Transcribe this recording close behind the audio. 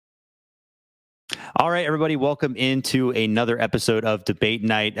All right, everybody, welcome into another episode of Debate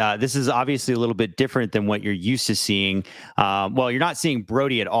Night. This is obviously a little bit different than what you're used to seeing. Well, you're not seeing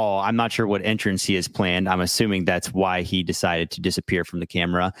Brodie at all. I'm not sure what entrance he has planned. I'm assuming that's why he decided to disappear from the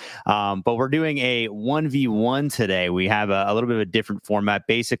camera. But we're doing a 1v1 today. We have a little bit of a different format.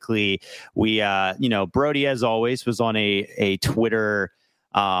 Basically, we, Brodie, as always, was on a Twitter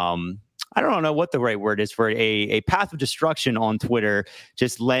I don't know what the right word is for a path of destruction on Twitter,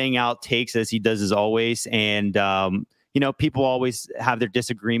 just laying out takes as he does as always. And, people always have their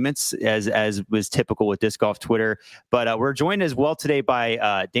disagreements as was typical with disc golf Twitter. But we're joined as well today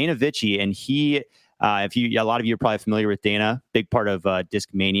by Dana Vicich, and he, a lot of you are probably familiar with Dana, big part of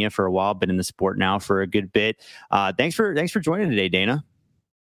Disc Mania for a while, been in the sport now for a good bit. Thanks for joining today, Dana.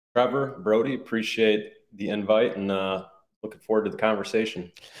 Trevor, Brodie, appreciate the invite and looking forward to the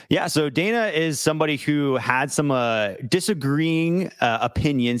conversation. Yeah, so Dana is somebody who had some disagreeing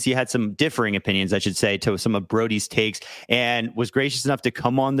opinions. He had some differing opinions, I should say, to some of Brodie's takes, and was gracious enough to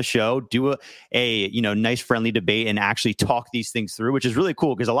come on the show, do a nice friendly debate, and actually talk these things through, which is really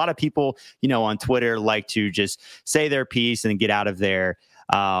cool because a lot of people, on Twitter like to just say their piece and get out of there.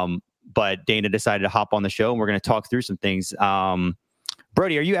 But Dana decided to hop on the show, and we're going to talk through some things.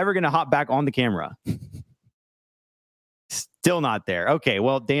 Brodie, are you ever going to hop back on the camera? Still not there. Okay,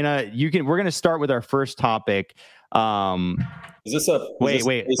 well, Dana, we're going to start with our first topic. Is this a wait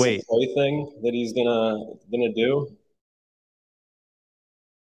thing that he's gonna do?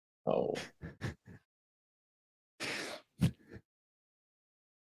 Oh.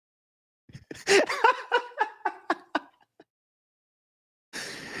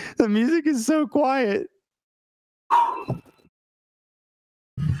 The music is so quiet.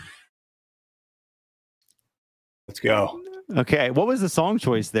 Let's go. Okay, what was the song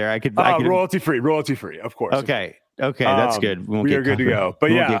choice there? I could royalty free, of course. Okay, that's good. We are good to go.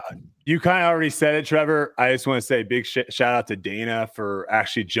 But you kind of already said it, Trevor. I just want to say big shout out to Dana for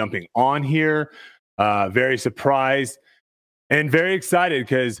actually jumping on here. Very surprised and very excited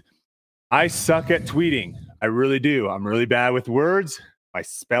because I suck at tweeting. I really do. I'm really bad with words. My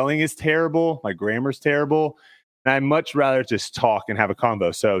spelling is terrible. My grammar's terrible. And I'd much rather just talk and have a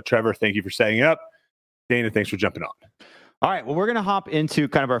convo. So, Trevor, thank you for setting it up. Dana, thanks for jumping on. All right, well, we're going to hop into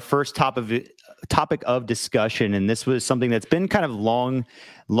kind of our first topic of discussion, and this was something that's been kind of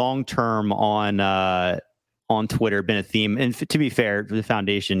long term on Twitter, been a theme. And to be fair, the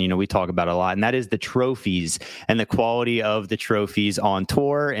foundation, we talk about it a lot, and that is the trophies and the quality of the trophies on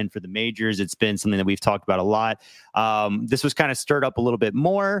tour and for the majors. It's been something that we've talked about a lot. This was kind of stirred up a little bit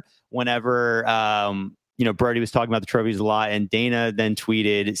more whenever Brodie was talking about the trophies a lot, and Dana then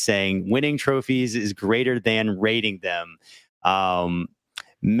tweeted saying winning trophies is greater than rating them.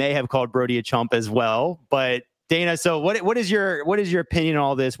 May have called Brodie a chump as well, but Dana, so what is your opinion on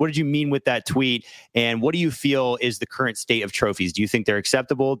all this? What did you mean with that tweet? And what do you feel is the current state of trophies? Do you think they're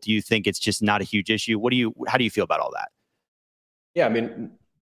acceptable? Do you think it's just not a huge issue? How do you feel about all that? Yeah, I mean,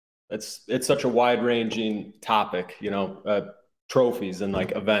 it's such a wide-ranging topic, trophies and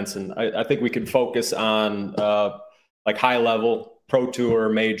like events, and I think we could focus on like high level pro tour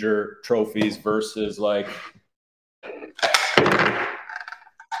major trophies versus like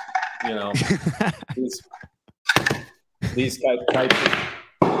these types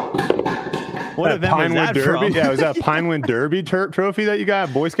of what event was that Derby? from? Yeah, was that Pinewood Derby trophy that you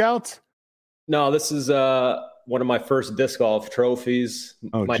got, Boy Scouts? No, this is one of my first disc golf trophies.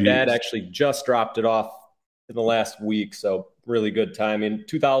 My dad actually just dropped it off in the last week, so really good timing.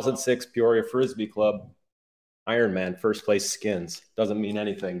 2006 Peoria Frisbee Club Ironman first place skins. Doesn't mean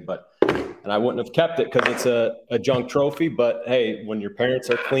anything, and I wouldn't have kept it because it's a junk trophy. But hey, when your parents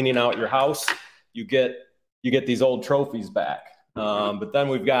are cleaning out your house, you get these old trophies back. But then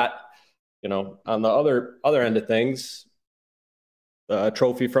we've got, on the other end of things, a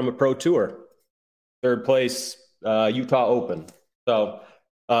trophy from a pro tour, third place Utah Open. So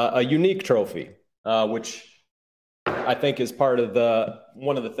a unique trophy, which I think is part of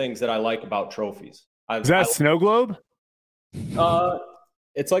one of the things that I like about trophies. Is that a snow globe?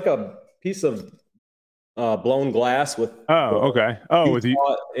 It's like a piece of blown glass with okay. With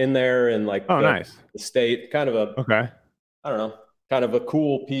you in there and like nice. The state kind of I don't know, kind of a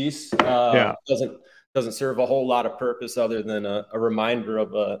cool piece. Doesn't serve a whole lot of purpose other than a reminder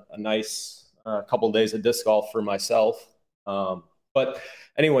of a nice couple of days of disc golf for myself. But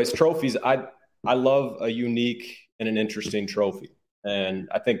anyways, trophies, I love a unique and an interesting trophy. And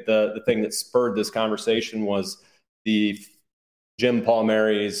I think the thing that spurred this conversation was the Jim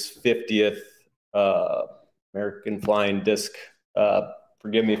Palmieri's 50th American Flying Disc.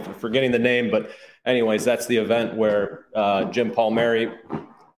 Forgive me for forgetting the name, but anyways, that's the event where Jim Palmieri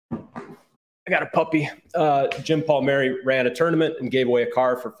got a puppy. Jim Palmieri ran a tournament and gave away a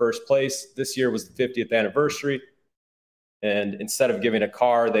car for first place. This year was the 50th anniversary. And instead of giving a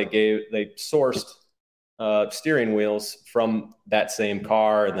car, they sourced steering wheels from that same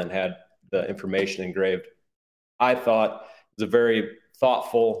car and then had the information engraved. I thought it was a very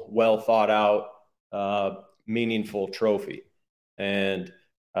thoughtful, well thought out, meaningful trophy. And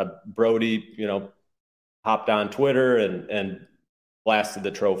Brodie, hopped on Twitter and blasted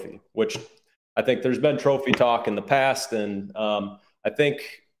the trophy, which I think there's been trophy talk in the past. And I think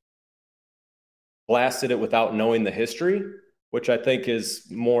blasted it without knowing the history, which I think is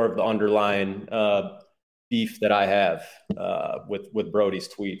more of the underlying beef that I have with Brodie's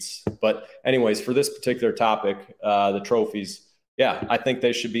tweets. But anyways, for this particular topic, the trophies, yeah, I think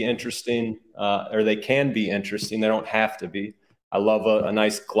they should be interesting, or they can be interesting. They don't have to be. I love a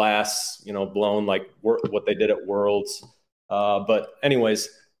nice glass, blown like what they did at Worlds. But anyways,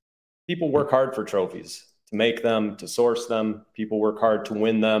 people work hard for trophies, to make them, to source them. People work hard to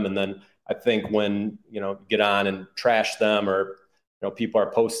win them. And then I think when, get on and trash them, or, people are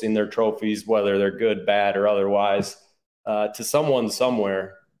posting their trophies, whether they're good, bad, or otherwise, to someone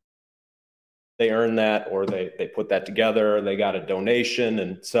somewhere, they earn that, or they put that together, or they got a donation.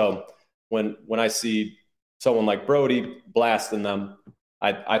 And so when I see someone like Brodie blasting them,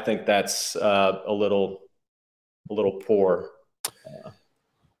 I think that's a little poor.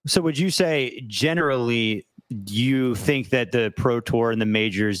 So would you say generally you think that the Pro Tour and the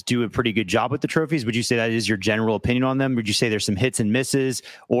majors do a pretty good job with the trophies? Would you say that is your general opinion on them? Would you say there's some hits and misses,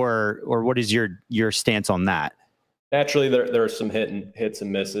 or what is your stance on that? Naturally, there are some hits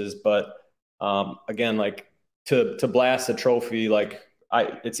and misses, but again, like to blast a trophy,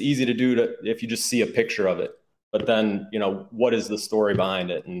 it's easy to do if you just see a picture of it. But then, what is the story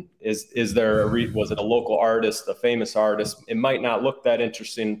behind it? And is there was it a local artist, a famous artist? It might not look that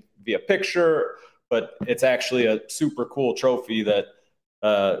interesting via picture, but it's actually a super cool trophy that,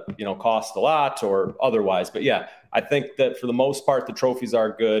 cost a lot or otherwise. But yeah, I think that for the most part, the trophies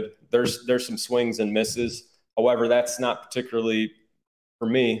are good. There's some swings and misses. However, that's not particularly, for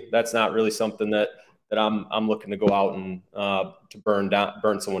me, that's not really something that I'm looking to go out and to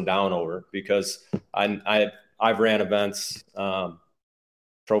burn someone down over, because I've ran events,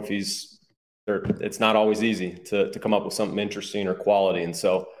 trophies. It's not always easy to come up with something interesting or quality. And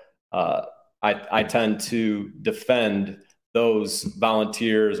so I tend to defend those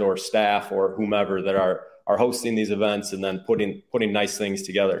volunteers or staff or whomever that are hosting these events and then putting nice things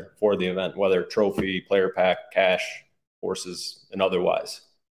together for the event, whether trophy, player pack, cash, horses, and otherwise.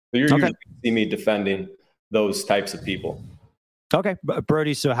 So you're usually see me defending those types of people. Okay,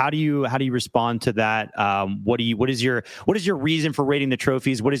 Brodie. So how do you respond to that? What is your reason for rating the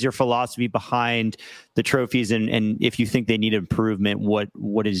trophies? What is your philosophy behind the trophies? And if you think they need improvement,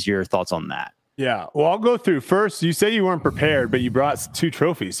 what is your thoughts on that? Yeah, well, I'll go through first. You say you weren't prepared, but you brought 2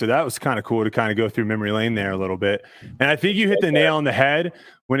 trophies, so that was kind of cool to kind of go through memory lane there a little bit. And I think you hit the nail on the head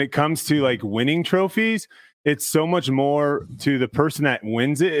when it comes to like winning trophies. It's so much more to the person that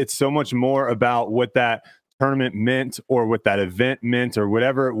wins it. It's so much more about what that tournament meant, or what that event meant, or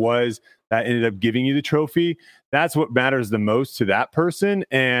whatever it was that ended up giving you the trophy. That's what matters the most to that person.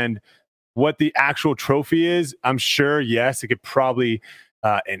 And what the actual trophy is, I'm sure, yes, it could probably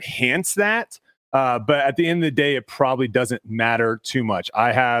enhance that. But at the end of the day, it probably doesn't matter too much.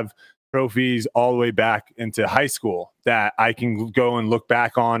 I have trophies all the way back into high school that I can go and look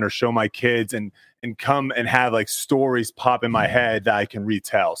back on or show my kids and come and have like stories pop in my head that I can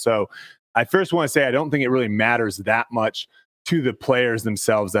retell. So I first want to say I don't think it really matters that much to the players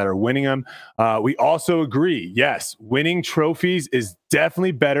themselves that are winning them. We also agree, yes, winning trophies is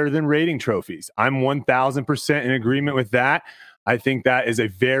definitely better than rating trophies. I'm 1,000% in agreement with that. I think that is a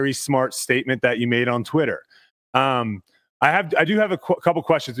very smart statement that you made on Twitter. I do have a couple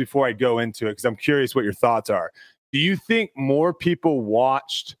questions before I go into it, because I'm curious what your thoughts are. Do you think more people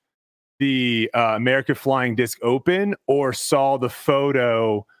watched the American Flying Disc Open or saw the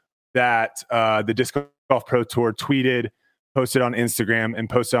photo that the Disc Golf Pro Tour tweeted, posted on Instagram, and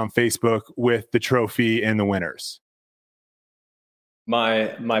posted on Facebook with the trophy and the winners?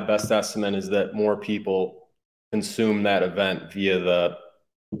 My best estimate is that more people consume that event via the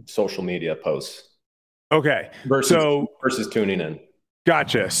social media posts. Okay. Versus tuning in.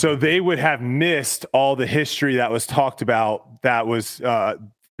 Gotcha. So they would have missed all the history that was talked about that was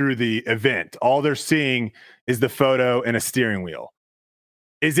through the event. All they're seeing is the photo and a steering wheel.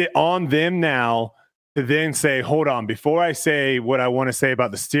 Is it on them now to then say, hold on, before I say what I want to say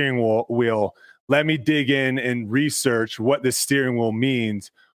about the steering wheel, let me dig in and research what the steering wheel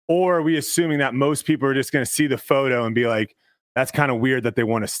means? Or are we assuming that most people are just going to see the photo and be like, that's kind of weird that they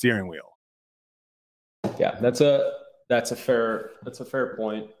want a steering wheel? Yeah, that's a fair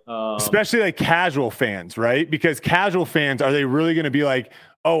point. Especially like casual fans, right? Because casual fans, are they really going to be like,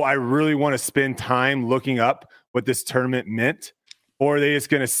 oh, I really want to spend time looking up what this tournament meant? Or are they just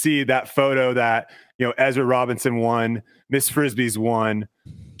going to see that photo that, Ezra Robinson won, Miss Frisbee's won,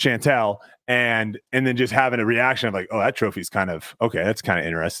 Chantel, and then just having a reaction of like, oh, that trophy's kind of, okay, that's kind of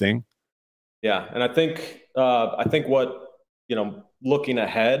interesting. Yeah. And I think what, looking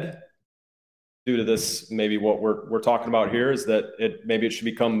ahead due to this, maybe what we're talking about here is that it should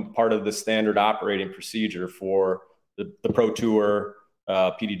become part of the standard operating procedure for the Pro Tour,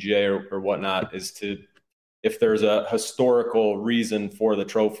 PDGA or whatnot, is to, if there's a historical reason for the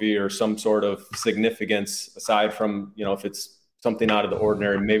trophy or some sort of significance aside from, if it's something out of the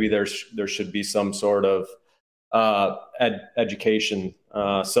ordinary, maybe there should be some sort of education,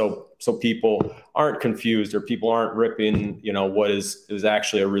 so people aren't confused or people aren't ripping, what is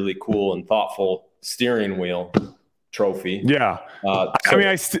actually a really cool and thoughtful steering wheel trophy. Yeah,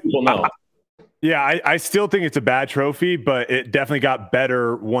 people know. I still think it's a bad trophy, but it definitely got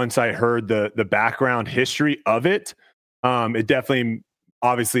better once I heard the background history of it. It definitely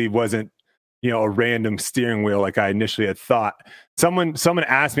obviously wasn't, a random steering wheel like I initially had thought. Someone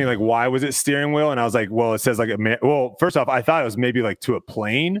asked me like, why was it steering wheel? And I was like, well, it says like, first off, I thought it was maybe like to a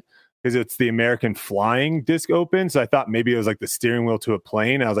plane because it's the American Flying Disc Open. So I thought maybe it was like the steering wheel to a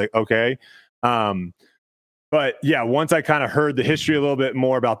plane. I was like, okay. But yeah, once I kind of heard the history a little bit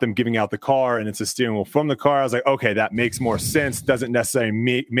more about them giving out the car and it's a steering wheel from the car, I was like, okay, that makes more sense. Doesn't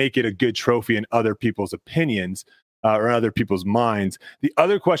necessarily make it a good trophy in other people's opinions or other people's minds. The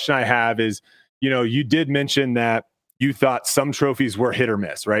other question I have is, you did mention that you thought some trophies were hit or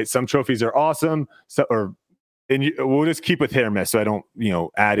miss, right? Some trophies are awesome. We'll just keep with hit or miss so I don't,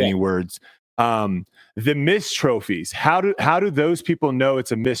 add any words. The missed trophies, how do those people know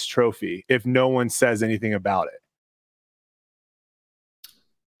it's a missed trophy if no one says anything about it?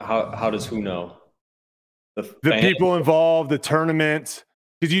 How does who know? The people involved, the tournament.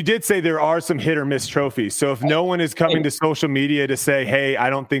 Because you did say there are some hit or miss trophies. So if no one is coming to social media to say, hey, I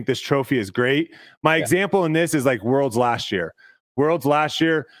don't think this trophy is great. My example in this is like Worlds last year.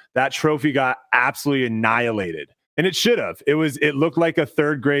 That trophy got absolutely annihilated. And it should have. It looked like a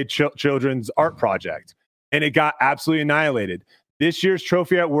third grade children's art project. And it got absolutely annihilated. This year's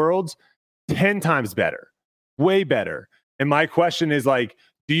trophy at Worlds, 10 times better. Way better. And my question is like,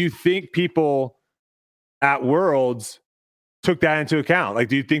 do you think people at Worlds took that into account? Like,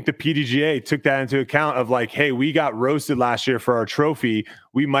 do you think the PDGA took that into account of like, hey, we got roasted last year for our trophy.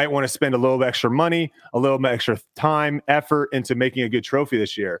 We might want to spend a little bit extra money, a little bit extra time, effort into making a good trophy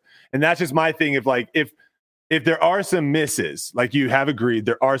this year. And that's just my thing of like, if there are some misses, like you have agreed,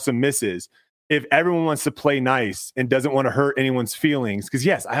 there are some misses. If everyone wants to play nice and doesn't want to hurt anyone's feelings, because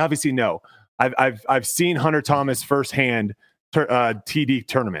yes, I obviously know. I've seen Hunter Thomas firsthand TD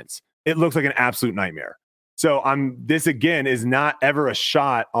tournaments. It looks like an absolute nightmare. So this again is not ever a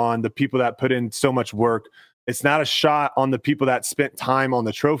shot on the people that put in so much work. It's not a shot on the people that spent time on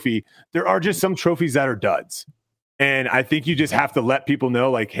the trophy. There are just some trophies that are duds. And I think you just have to let people know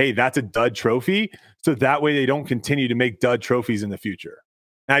like, hey, that's a dud trophy. So that way they don't continue to make dud trophies in the future.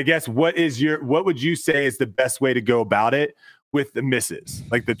 And I guess what would you say is the best way to go about it with the misses?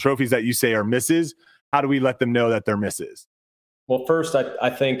 Like the trophies that you say are misses, how do we let them know that they're misses? Well, first, I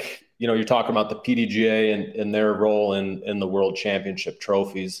think, you're talking about the PDGA and their role in the World Championship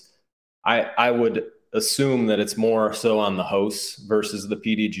trophies. I would assume that it's more so on the hosts versus the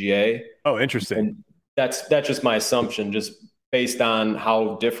PDGA. Oh, interesting. And that's just my assumption, just based on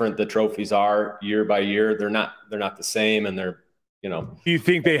how different the trophies are year by year. They're not the same, and they're, Do you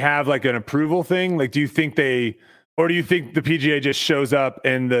think they have like an approval thing? Like, do you think the PGA just shows up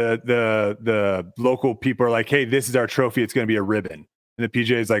and the local people are like, hey, this is our trophy. It's going to be a ribbon. And the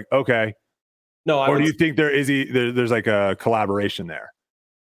PGA is like, okay. No, do you think there's like a collaboration there?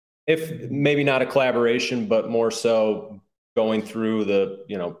 If maybe not a collaboration, but more so going through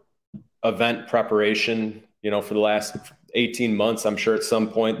the, event preparation, for the last 18 months, I'm sure at some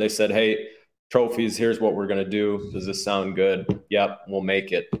point they said, hey, trophies, here's what we're going to do. Does this sound good? Yep, we'll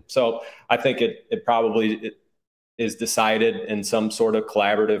make it. So I think it probably is decided in some sort of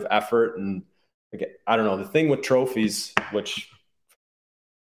collaborative effort. And again, I don't know, the thing with trophies, which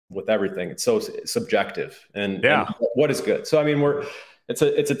with everything, it's so subjective and what is good. So, I mean, it's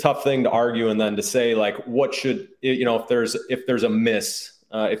a tough thing to argue. And then to say like, what should, if there's a miss,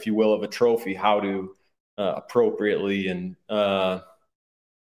 if you will, of a trophy, how to appropriately and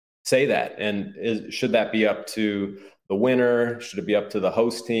say that, and should that be up to the winner? Should it be up to the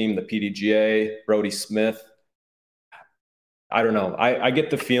host team, the PDGA, Brodie Smith? I don't know. I get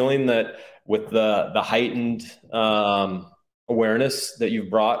the feeling that with the heightened awareness that you've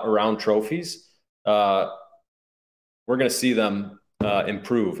brought around trophies, we're going to see them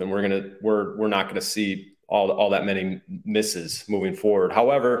improve, and we're not going to see all that many misses moving forward.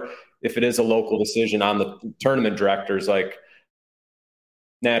 However, if it is a local decision on the tournament directors, like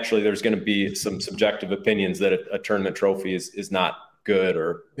naturally there's going to be some subjective opinions that a tournament trophy is not good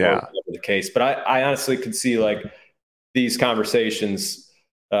or whatever the case. But I honestly could see like these conversations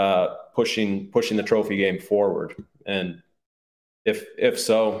pushing the trophy game forward. And if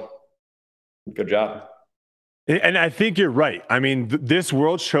so, good job. And I think you're right. I mean, this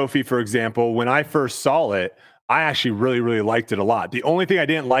World's Trophy, for example, when I first saw it, I actually really, really liked it a lot. The only thing I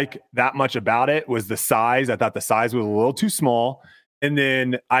didn't like that much about it was the size. I thought the size was a little too small. And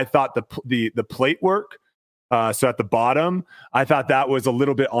then I thought the plate work, so at the bottom, I thought that was a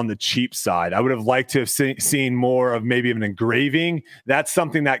little bit on the cheap side. I would have liked to have seen more of maybe an engraving. That's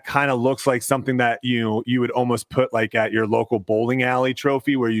something that kind of looks like something that you would almost put like at your local bowling alley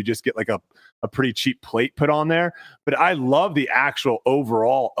trophy, where you just get like a pretty cheap plate put on there. But I love the actual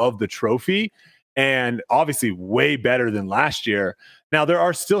overall of the trophy, and obviously way better than last year. Now, there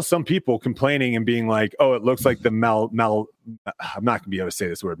are still some people complaining and being like, oh, it looks like the I'm not going to be able to say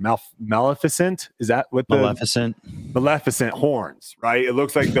this word, Maleficent. Is that what Maleficent horns, right? It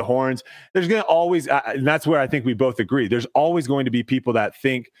looks like the horns. There's going to always, and that's where I think we both agree. There's always going to be people that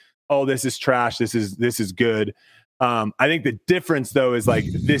think, oh, this is trash. This is good. I think the difference though is like,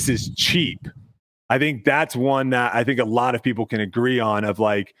 this is cheap. I think that's one that I think a lot of people can agree on, of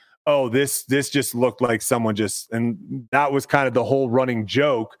like, oh, this just looked like someone and that was kind of the whole running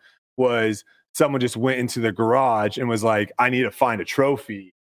joke, was someone just went into the garage and was like, I need to find a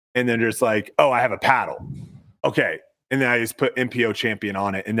trophy. And then just like, oh, I have a paddle. Okay. And then I just put MPO champion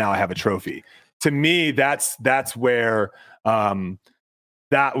on it, and now I have a trophy. To me, that's where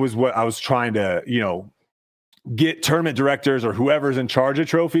that was what I was trying to, get tournament directors or whoever's in charge of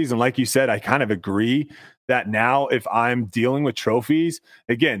trophies. And like you said, I kind of agree that now if I'm dealing with trophies,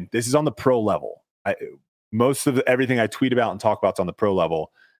 again, this is on the pro level. Most of everything I tweet about and talk about is on the pro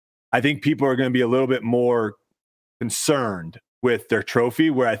level. I think people are going to be a little bit more concerned with their trophy,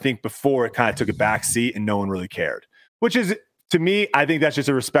 where I think before it kind of took a back seat and no one really cared, which is, to me, I think that's just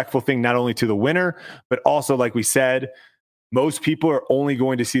a respectful thing, not only to the winner, but also, like we said, most people are only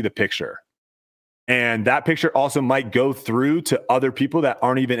going to see the picture. And that picture also might go through to other people that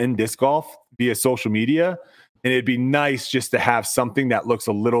aren't even in disc golf via social media. And it'd be nice just to have something that looks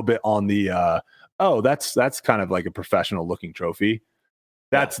a little bit on the, that's kind of like a professional looking trophy.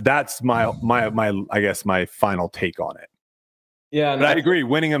 That's my I guess my final take on it. Yeah. But I agree.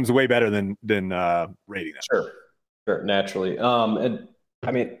 Winning them's way better than rating them. Sure. Naturally. And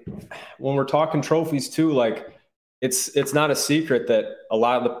I mean, when we're talking trophies too, like it's not a secret that a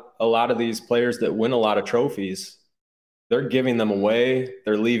lot of these players that win a lot of trophies, they're giving them away.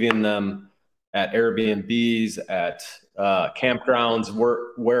 They're leaving them at Airbnbs, at campgrounds,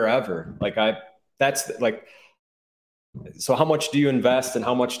 wherever. So how much do you invest, and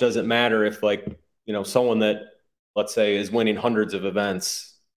how much does it matter if, like, someone that, let's say, is winning hundreds of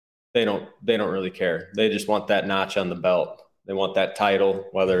events, they don't really care. They just want that notch on the belt. They want that title,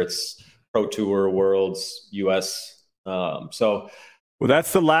 whether it's Pro Tour, Worlds, US. Well,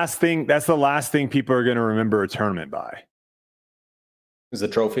 that's the last thing. That's the last thing people are going to remember a tournament by. Is the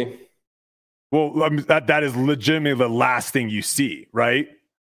trophy? Well, that is legitimately the last thing you see, right?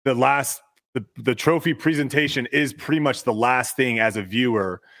 The trophy presentation is pretty much the last thing as a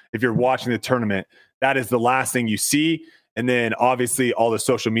viewer. If you're watching the tournament, that is the last thing you see. And then obviously all the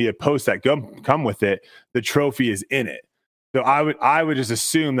social media posts that come with it, the trophy is in it. So I would just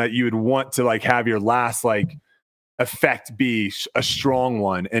assume that you would want to like have your last like effect be a strong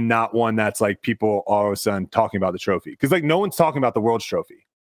one, and not one that's like people all of a sudden talking about the trophy. Because like no one's talking about the World's Trophy.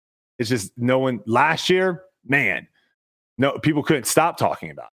 It's just no one. Last year, man, no, people couldn't stop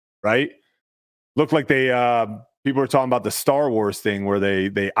talking about it, right? Looked like they people were talking about the Star Wars thing where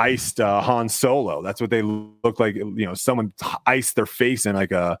they iced Han Solo. That's what they looked like. Someone iced their face in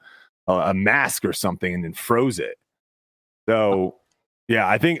like a mask or something and then froze it. So, yeah,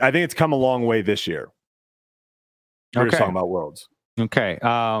 I think it's come a long way this year. We're just talking about Worlds. Okay.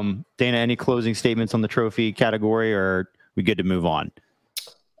 Dana, any closing statements on the trophy category, or are we good to move on?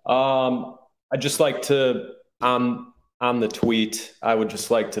 I'd just like to, on the tweet, I would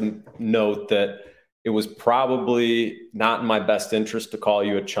just like to note that it was probably not in my best interest to call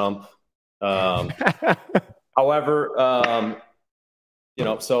you a chump. However,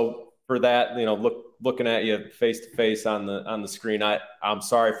 so for that, looking at you face to face on the screen, I'm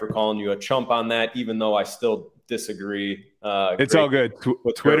sorry for calling you a chump on that, even though I still disagree. It's all good.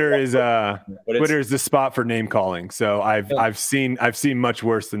 Twitter is the spot for name calling. So I've seen much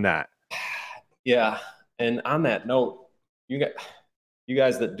worse than that. Yeah. And on that note, you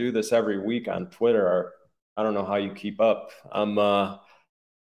guys that do this every week on Twitter I don't know how you keep up.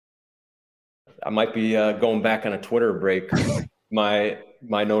 I might be going back on a Twitter break. My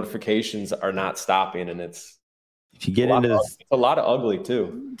notifications are not stopping, and it's a lot of ugly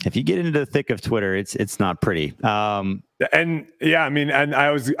too. If you get into the thick of Twitter, it's not pretty. And yeah, I mean, and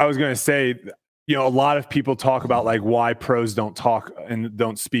I was going to say, a lot of people talk about like why pros don't talk and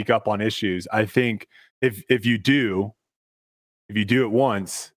don't speak up on issues. I think if you do it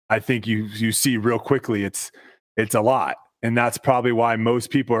once, I think you see real quickly it's a lot. And that's probably why most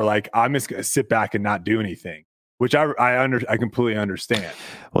people are like, I'm just going to sit back and not do anything, which I completely understand.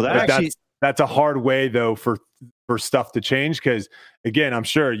 Well, that's a hard way though for stuff to change. Because again, I'm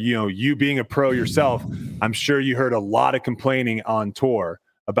sure, you being a pro yourself, I'm sure you heard a lot of complaining on tour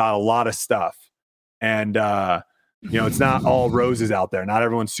about a lot of stuff. And, it's not all roses out there. Not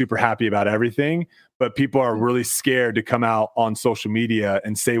everyone's super happy about everything, but people are really scared to come out on social media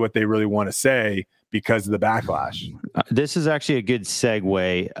and say what they really want to say because of the backlash. This is actually a good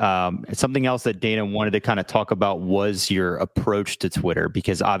segue. Something else that Dana wanted to kind of talk about was your approach to Twitter,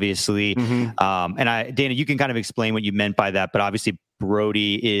 because obviously, Dana, you can kind of explain what you meant by that, but obviously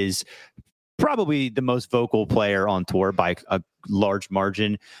Brodie is probably the most vocal player on tour by a large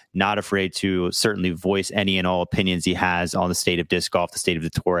margin, not afraid to certainly voice any and all opinions he has on the state of disc golf, the state of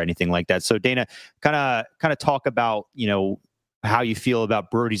the tour, anything like that. So Dana, kind of talk about, how you feel about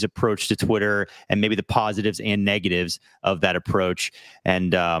Brodie's approach to Twitter and maybe the positives and negatives of that approach,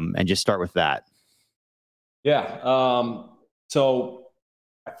 and just start with that. Yeah. So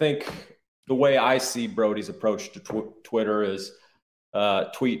I think the way I see Brodie's approach to Twitter is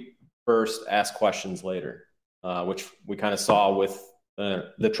tweet first, ask questions later, which we kind of saw with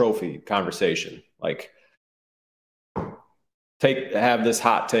the trophy conversation. Like, have this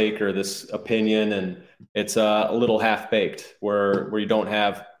hot take or this opinion, and it's a little half-baked where you don't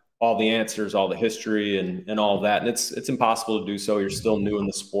have all the answers, all the history and all of that. And it's impossible to do so. You're still new in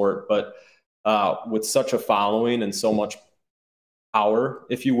the sport, but with such a following and so much power,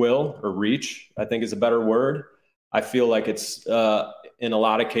 if you will, or reach, I think is a better word. I feel like it's in a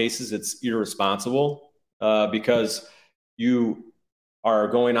lot of cases, it's irresponsible because you are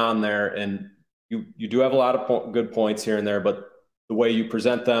going on there and you do have a lot of good points here and there, but the way you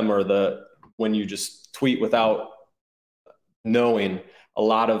present them or when you just tweet without knowing, a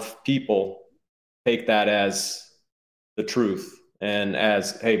lot of people take that as the truth and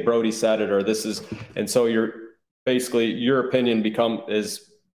as, hey, Brodie said it, or this is, and so your opinion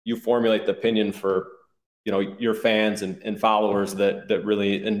is you formulate the opinion for your fans and followers that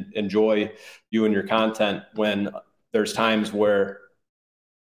really enjoy you and your content, when there's times where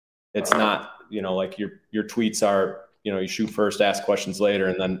it's not, like your tweets are, you shoot first, ask questions later,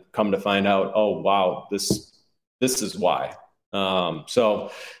 and then come to find out, oh, wow, this is why.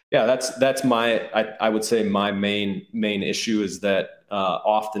 So yeah, that's I would say my main issue is that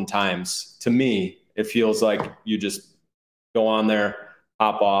oftentimes to me, it feels like you just go on there,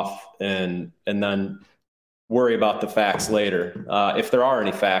 pop off, and then worry about the facts later. If there are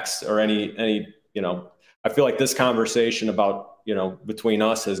any facts or any, I feel like this conversation about, between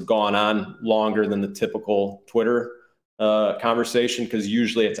us has gone on longer than the typical Twitter conversation, because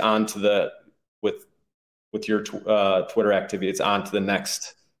usually it's on to with your Twitter activity, it's on to the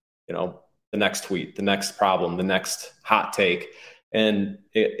next, the next tweet, the next problem, the next hot take, and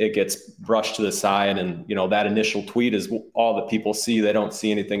it gets brushed to the side. And, that initial tweet is all that people see. They don't see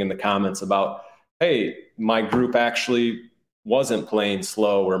anything in the comments about, hey, my group actually wasn't playing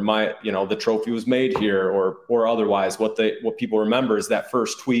slow, or the trophy was made here, or otherwise. What people remember is that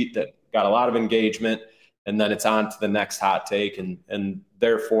first tweet that got a lot of engagement, and then it's on to the next hot take, and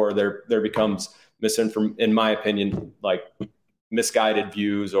therefore there becomes in my opinion, like misguided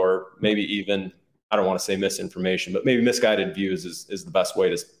views, or maybe even, I don't want to say misinformation, but maybe misguided views is the best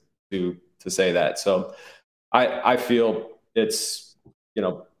way to say that. So I feel it's,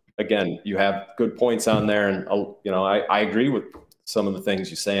 again, you have good points on there, and I agree with some of the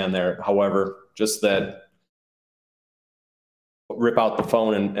things you say on there. However, just that rip out the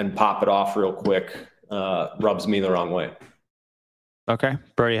phone and pop it off real quick rubs me the wrong way. Okay,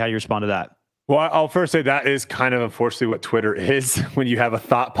 Brodie, how do you respond to that? Well, I'll first say that is kind of unfortunately what Twitter is. When you have a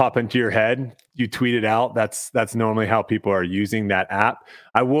thought pop into your head, you tweet it out. That's normally how people are using that app.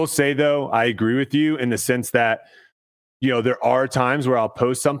 I will say, though, I agree with you in the sense that there are times where I'll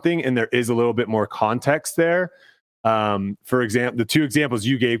post something and there is a little bit more context there. For example, the two examples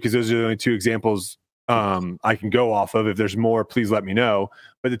you gave, because those are the only two examples I can go off of. If there's more, please let me know.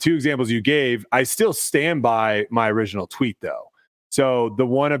 But the two examples you gave, I still stand by my original tweet, though. So the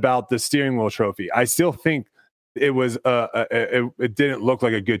one about the steering wheel trophy, I still think it was it didn't look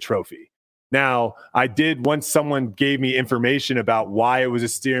like a good trophy. Now, I did, once someone gave me information about why it was a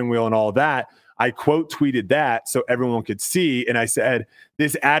steering wheel and all that, I quote tweeted that so everyone could see. And I said,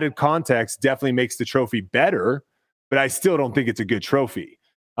 this added context definitely makes the trophy better, but I still don't think it's a good trophy.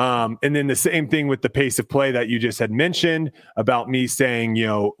 And then the same thing with the pace of play that you just had mentioned about me saying,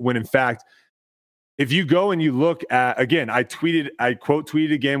 when in fact, if you go and you look at, again, I quote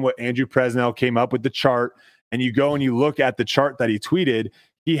tweeted again what Andrew Presnell came up with the chart, and you go and you look at the chart that he tweeted,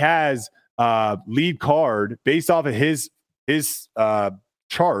 he has lead card based off of his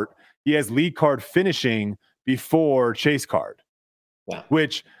chart. He has lead card finishing before chase card,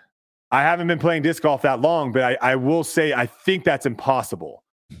 which I haven't been playing disc golf that long, but I will say I think that's impossible.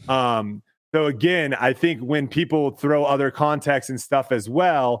 So again, I think when people throw other context and stuff as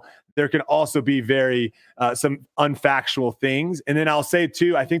well, there can also be very some unfactual things. And then I'll say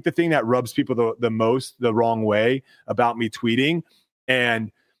too, I think the thing that rubs people the most the wrong way about me tweeting,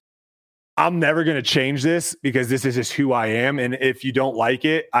 and I'm never going to change this because this is just who I am. And if you don't like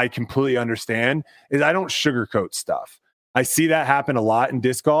it, I completely understand, is I don't sugarcoat stuff. I see that happen a lot in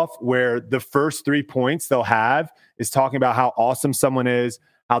disc golf, where the first 3 points they'll have is talking about how awesome someone is,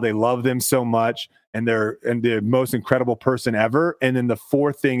 how they love them so much, and they're the most incredible person ever. And then the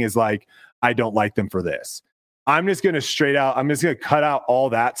fourth thing is like, I don't like them for this. I'm just going to cut out all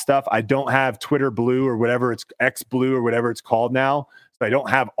that stuff. I don't have Twitter Blue or whatever it's X Blue or whatever it's called now. So I don't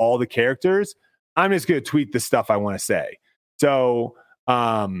have all the characters. I'm just going to tweet the stuff I want to say. So,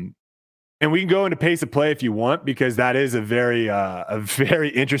 and we can go into pace of play if you want, because that is a very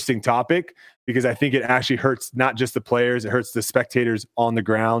interesting topic, because I think it actually hurts not just the players, it hurts the spectators on the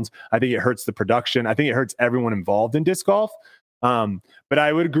grounds. I think it hurts the production. I think it hurts everyone involved in disc golf. But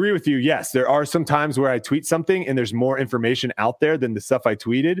I would agree with you. Yes, there are some times where I tweet something and there's more information out there than the stuff I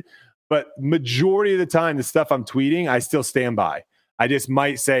tweeted. But majority of the time, the stuff I'm tweeting, I still stand by. I just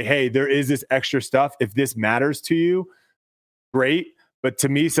might say, hey, there is this extra stuff. If this matters to you, great. But to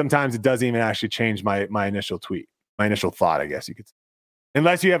me, sometimes it doesn't even actually change my initial tweet, my initial thought, I guess you could say.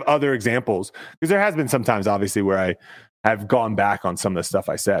 Unless you have other examples, because there has been sometimes, obviously, where I have gone back on some of the stuff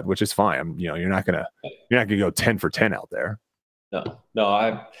I said, which is fine. You're not gonna go 10 for 10 out there. No.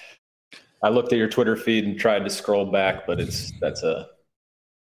 I looked at your Twitter feed and tried to scroll back, but that's to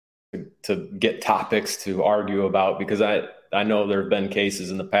get topics to argue about, because I know there have been cases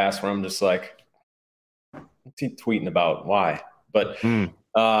in the past where I'm just like, what's he tweeting about? Why? But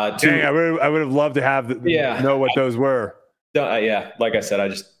I would have loved to have know what those were. Like I said, I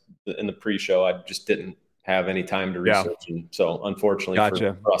just in the pre-show I just didn't have any time to research, and so unfortunately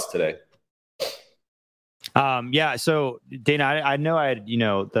for us today. So Dana, I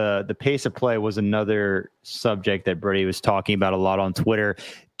know the pace of play was another subject that Brodie was talking about a lot on Twitter.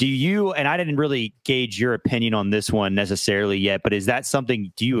 Do you, and I didn't really gauge your opinion on this one necessarily yet, but is that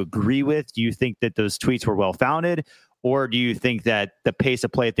something, do you agree with? Do you think that those tweets were well founded, or do you think that the pace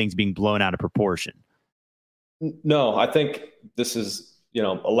of play thing's being blown out of proportion? No, I think this is,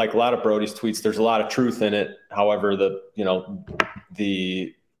 like a lot of Brodie's tweets, there's a lot of truth in it. However,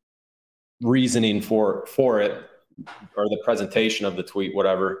 the reasoning for it, or the presentation of the tweet,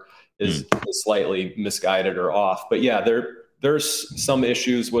 whatever, is slightly misguided or off. But yeah, there's some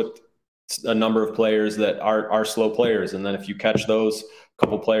issues with a number of players that are slow players. And then if you catch those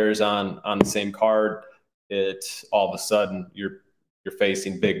couple players on the same card, it's all of a sudden you're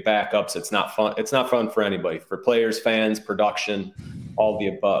facing big backups. It's not fun. It's not fun for anybody, for players, fans, production, all the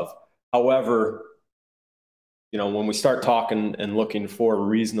above. However, when we start talking and looking for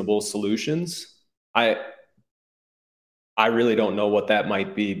reasonable solutions, I really don't know what that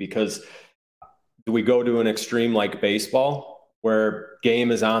might be, because do we go to an extreme like baseball where game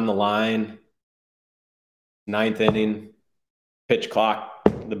is on the line, ninth inning, pitch clock,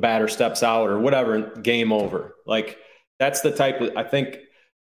 the batter steps out or whatever, game over? Like, that's the type of, I think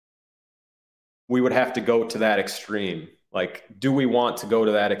we would have to go to that extreme. Like, do we want to go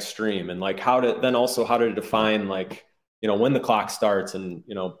to that extreme? And like, how to define, like, when the clock starts, and,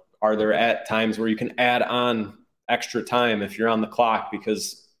 are there at times where you can add on extra time if you're on the clock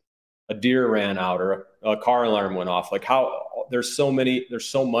because a deer ran out or a car alarm went off? Like, how there's so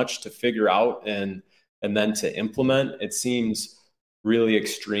much to figure out and then to implement. It seems really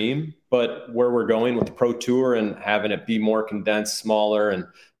extreme, but where we're going with the Pro Tour and having it be more condensed, smaller, and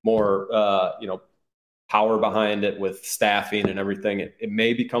more, power behind it with staffing and everything, it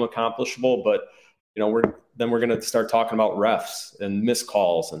may become accomplishable, but we're going to start talking about refs and missed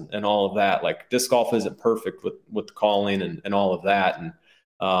calls and all of that. Like, disc golf isn't perfect with calling and all of that. And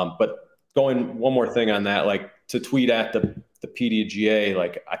but going one more thing on that, like, to tweet at the PDGA,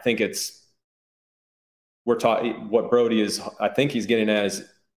 like, I think we're talking what Brodie is. I think he's getting at is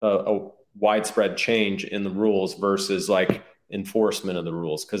a widespread change in the rules versus like enforcement of the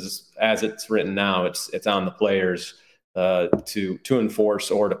rules, because as it's written now, it's on the players to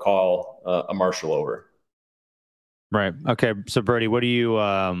enforce or to call a marshal over. Right. Okay. So Brodie, what do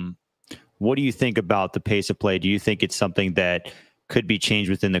you think about the pace of play? Do you think it's something that could be changed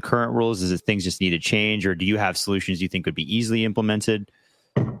within the current rules? Is it things just need to change, or do you have solutions you think could be easily implemented?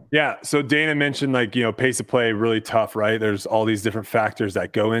 Yeah. So Dana mentioned, like, pace of play, really tough, right? There's all these different factors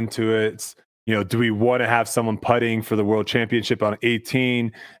that go into it. It's, do we want to have someone putting for the world championship on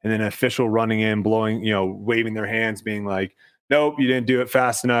 18 and then an official running in, blowing, waving their hands, being like, nope, you didn't do it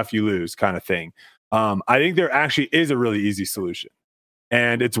fast enough, you lose, kind of thing. I think there actually is a really easy solution.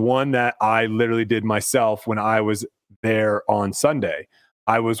 And it's one that I literally did myself when I was there on Sunday.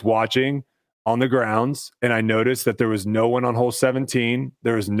 I was watching on the grounds, and I noticed that there was no one on hole 17.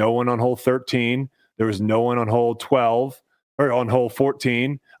 There was no one on hole 13. There was no one on hole 12 or on hole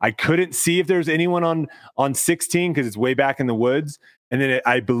 14. I couldn't see if there was anyone on 16 because it's way back in the woods. And then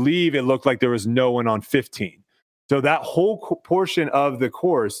I believe it looked like there was no one on 15. So that whole portion of the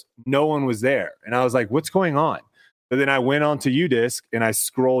course, no one was there. And I was like, what's going on? But then I went on to UDisc and I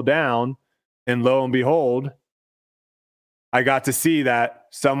scrolled down, and lo and behold, I got to see that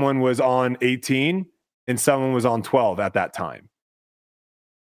someone was on 18 and someone was on 12 at that time.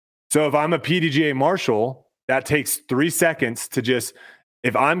 So if I'm a PDGA marshal, that takes 3 seconds to just,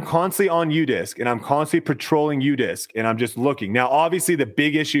 if I'm constantly on UDisc and I'm constantly patrolling UDisc and I'm just looking. Now, obviously the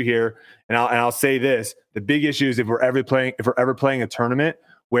big issue here, and I'll say this, the big issue is if we're ever playing a tournament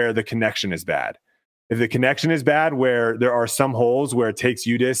where the connection is bad. If the connection is bad, where there are some holes where it takes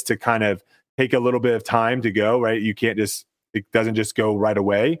UDisc to kind of take a little bit of time to go, right? It doesn't just go right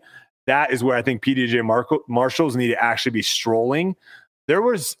away. That is where I think PDGA marshals need to actually be strolling. There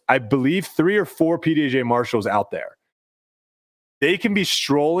was, I believe, 3 or 4 PDGA marshals out there. They can be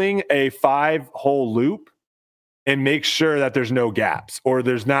strolling a 5-hole loop and make sure that there's no gaps, or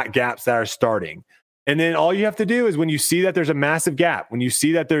there's not gaps that are starting. And then all you have to do is, when you see that there's a massive gap, when you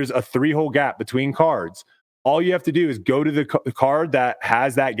see that there's a 3-hole gap between cards, all you have to do is go to the card that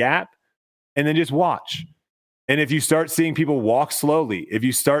has that gap and then just watch. And if you start seeing people walk slowly, if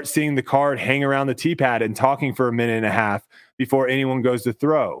you start seeing the card hang around the tee pad and talking for a minute and a half before anyone goes to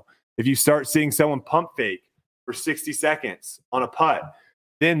throw, if you start seeing someone pump fake for 60 seconds on a putt,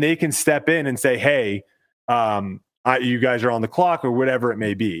 then they can step in and say, hey, you guys are on the clock, or whatever it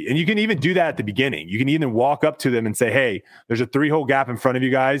may be. And you can even do that at the beginning. You can even walk up to them and say, hey, there's a 3-hole gap in front of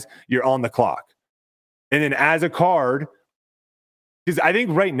you guys. You're on the clock. And then as a card, because I think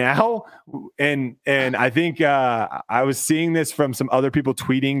right now, and I think I was seeing this from some other people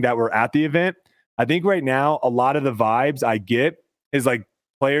tweeting that were at the event. I think right now, a lot of the vibes I get is like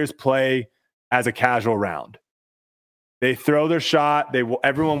players play as a casual round. They throw their shot.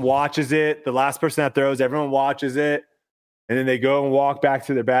 Everyone watches it. The last person that throws, everyone watches it. And then they go and walk back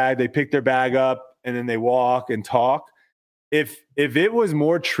to their bag. They pick their bag up, and then they walk and talk. If it was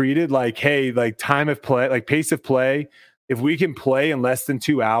more treated like, hey, like time of play, like pace of play, if we can play in less than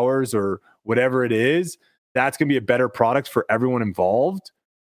 2 hours or whatever it is, that's going to be a better product for everyone involved.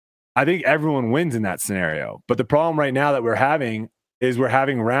 I think everyone wins in that scenario. But the problem right now that we're having is we're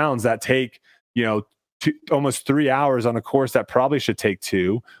having rounds that take, almost 3 hours on a course that probably should take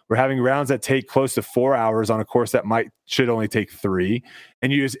 2. We're having rounds that take close to 4 hours on a course that should only take 3.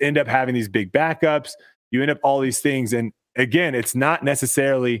 And you just end up having these big backups. You end up all these things. And again, it's not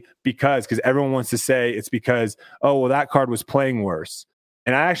necessarily because everyone wants to say it's because, oh, well, that card was playing worse.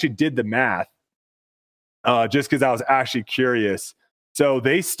 And I actually did the math just because I was actually curious. So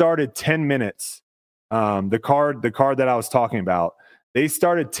they started 10 minutes. The card that I was talking about, they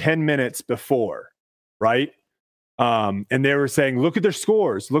started 10 minutes before, right? And they were saying, look at their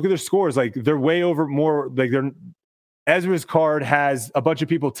scores. Like, they're way over more. Like, Ezra's card has a bunch of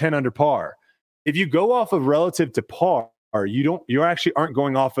people 10 under par. If you go off of relative to par, you actually aren't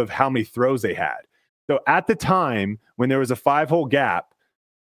going off of how many throws they had. So at the time when there was a 5-hole gap,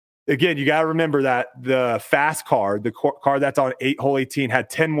 again, you got to remember that the fast card, the card that's on hole 18, had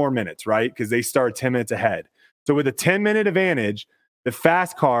 10 more minutes, right? Because they started 10 minutes ahead. So with a 10-minute advantage, the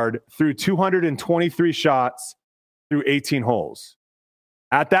fast card threw 223 shots through 18 holes.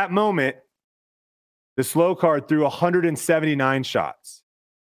 At that moment, the slow card threw 179 shots.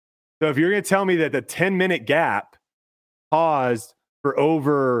 So if you're going to tell me that the 10-minute gap paused for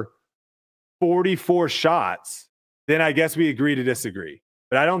over 44 shots, then I guess we agree to disagree.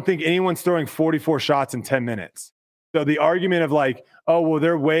 But I don't think anyone's throwing 44 shots in 10 minutes. So the argument of like, oh, well,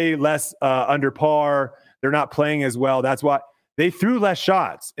 they're way less under par. They're not playing as well. That's why they threw less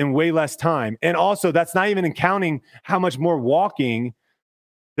shots in way less time. And also, that's not even counting how much more walking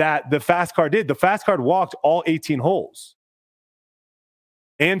that the fast car did. The fast car walked all 18 holes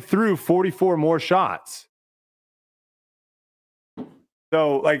and threw 44 more shots.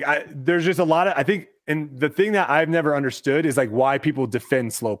 So, like, there's just a lot of, I think, and the thing that I've never understood is like why people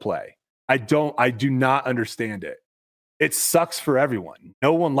defend slow play. I do not understand it. It sucks for everyone.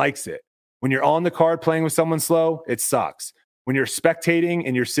 No one likes it. When you're on the card playing with someone slow, it sucks. When you're spectating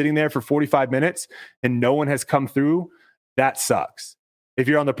and you're sitting there for 45 minutes and no one has come through, that sucks. If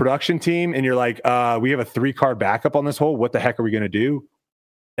you're on the production team and you're like, we have a 3-car backup on this hole, what the heck are we going to do?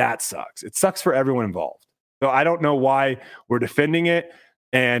 That sucks. It sucks for everyone involved. So I don't know why we're defending it.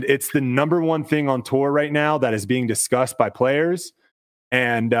 And it's the number one thing on tour right now that is being discussed by players.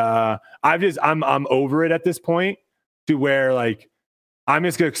 And I'm over it at this point to where like, I'm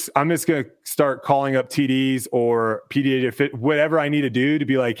just gonna start calling up TDs or PDA to fit whatever I need to do to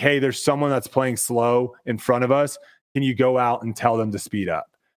be like, hey, there's someone that's playing slow in front of us. Can you go out and tell them to speed up?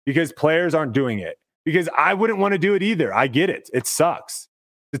 Because players aren't doing it. Because I wouldn't want to do it either. I get it. It sucks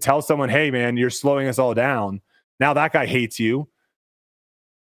to tell someone, hey, man, you're slowing us all down. Now that guy hates you.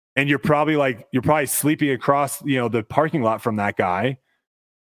 And you're probably sleeping across, the parking lot from that guy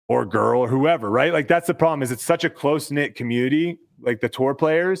or girl or whoever, right? Like that's the problem is it's such a close-knit community, like the tour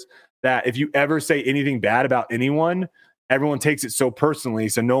players, that if you ever say anything bad about anyone, everyone takes it so personally.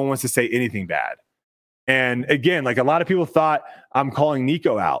 So no one wants to say anything bad. And again, like a lot of people thought I'm calling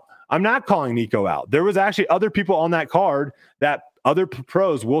Nico out. I'm not calling Nico out. There was actually other people on that card that other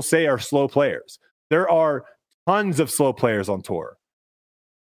pros will say are slow players. There are tons of slow players on tour.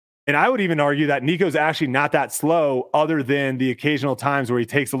 And I would even argue that Nico's actually not that slow other than the occasional times where he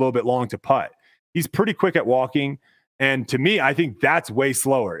takes a little bit long to putt. He's pretty quick at walking. And to me, I think that's way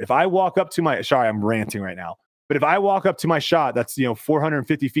slower. If I walk up to my, sorry, I'm ranting right now. But if I walk up to my shot, that's,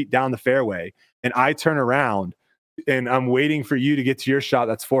 450 feet down the fairway, and I turn around and I'm waiting for you to get to your shot,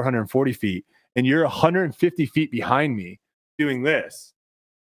 that's 440 feet, and you're 150 feet behind me doing this,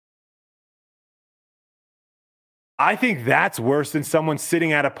 I think that's worse than someone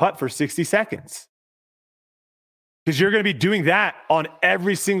sitting at a putt for 60 seconds. Because you're going to be doing that on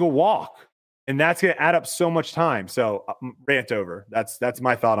every single walk. And that's going to add up so much time. So rant over. That's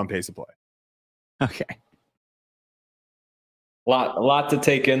my thought on pace of play. Okay. A lot to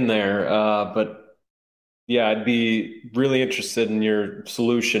take in there. But yeah, I'd be really interested in your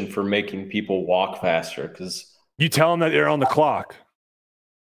solution for making people walk faster. Because you tell them that they're on the clock.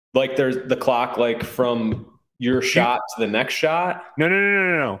 Like there's the clock, like from your shot to the next shot?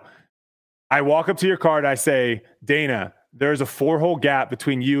 No. I walk up to your card. I say, Dana, there's a 4-hole gap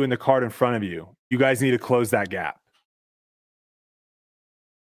between you and the card in front of you. You guys need to close that gap.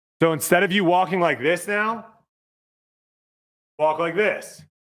 So instead of you walking like this now, walk like this.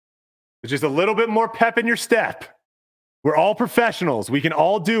 It's just a little bit more pep in your step. We're all professionals. We can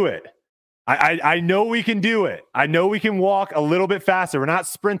all do it. I know we can do it. I know we can walk a little bit faster. We're not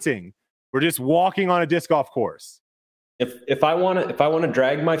sprinting. We're just walking on a disc golf course. If I want to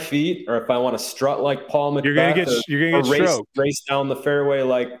drag my feet, or if I want to strut like Paul McBeth, you're gonna get race down the fairway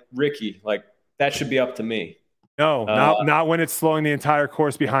like Ricky, like that should be up to me. No, not when it's slowing the entire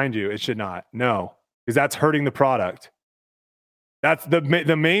course behind you. It should not. No, because that's hurting the product. That's the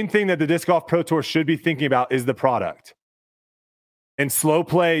main thing that the Disc Golf Pro Tour should be thinking about is the product. And slow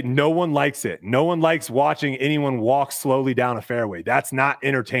play, no one likes it. No one likes watching anyone walk slowly down a fairway. That's not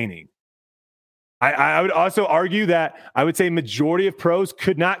entertaining. I would also argue that I would say majority of pros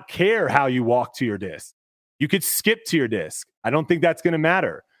could not care how you walk to your disc. You could skip to your disc. I don't think that's going to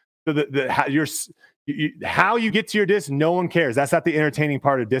matter. So how you get to your disc, no one cares. That's not the entertaining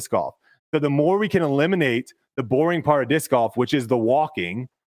part of disc golf. So the more we can eliminate the boring part of disc golf, which is the walking,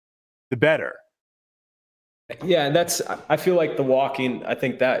 the better. Yeah, and I feel like the walking, I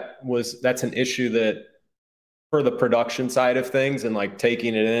think that's an issue that for the production side of things and like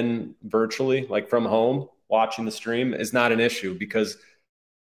taking it in virtually, like from home, watching the stream is not an issue because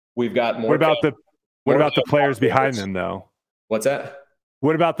we've got more. What about the players behind them though? What's that?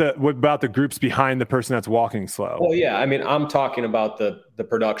 What about the groups behind the person that's walking slow? Well, yeah, I mean, I'm talking about the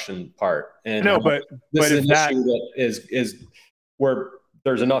production part. And no, but this is an issue that is where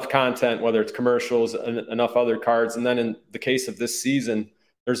there's enough content, whether it's commercials, enough other cards, and then in the case of this season,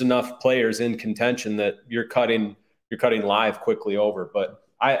 there's enough players in contention that you're cutting live quickly over. But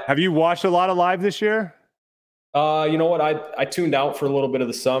Have you watched a lot of live this year? You know what? I tuned out for a little bit of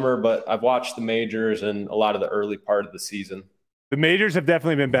the summer, but I've watched the majors and a lot of the early part of the season. The majors have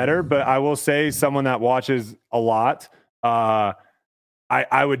definitely been better, but I will say, someone that watches a lot,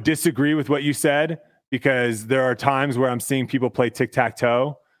 I would disagree with what you said, because there are times where I'm seeing people play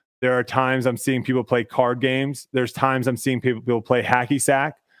tic-tac-toe. There are times I'm seeing people play card games. There's times I'm seeing people play hacky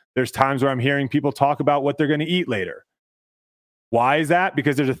sack. There's times where I'm hearing people talk about what they're going to eat later. Why is that?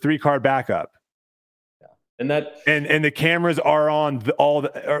 Because there's a 3-card backup. And the cameras are on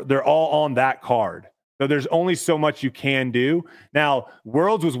they're all on that card. So there's only so much you can do. Now,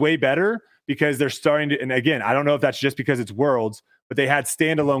 Worlds was way better because they're starting to, and again, I don't know if that's just because it's Worlds, but they had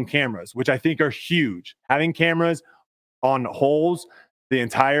standalone cameras, which I think are huge. Having cameras on holes the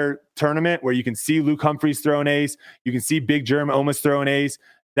entire tournament where you can see Luke Humphreys throw an ace, you can see Big Germ almost throw an ace.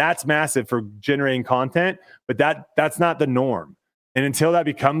 That's massive for generating content, but that's not the norm. And until that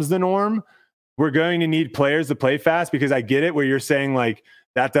becomes the norm, we're going to need players to play fast, because I get it where you're saying like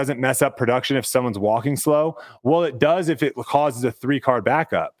that doesn't mess up production if someone's walking slow. Well, it does if it causes a 3-card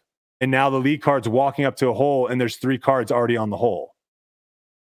backup. And now the lead card's walking up to a hole and there's 3 cards already on the hole.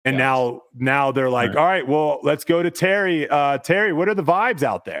 And now they're like, all right, well, let's go to Terry. Terry, what are the vibes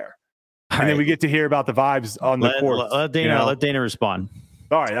out there? And then we get to hear about the vibes on the court. Let Dana respond.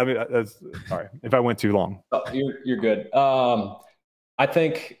 Sorry, I mean, sorry if I went too long. Oh, you're good. I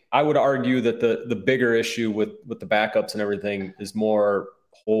think I would argue that the bigger issue with the backups and everything is more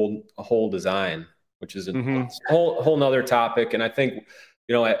hole design, which is a whole nother topic. And I think,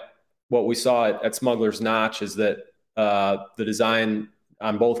 what we saw at Smuggler's Notch is that the design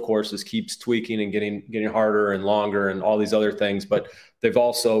on both courses keeps tweaking and getting harder and longer and all these other things. But they've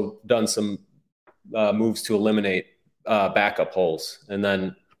also done some moves to eliminate backup holes and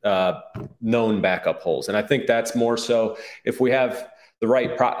then known backup holes. And I think that's more so if we have the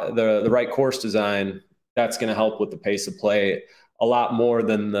right course design, that's going to help with the pace of play a lot more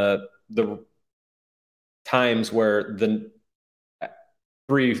than the times where the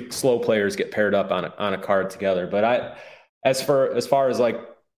 3 slow players get paired up on a card together. But as far as like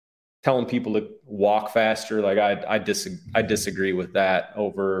telling people to walk faster, like I disagree with that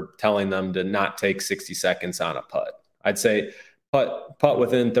over telling them to not take 60 seconds on a putt. I'd say putt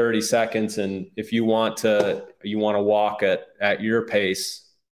within 30 seconds, and if you want to walk at your pace,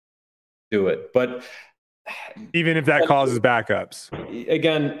 do it. But even if that causes backups,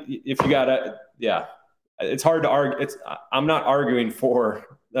 again, if you gotta, it's hard to argue. I'm not arguing for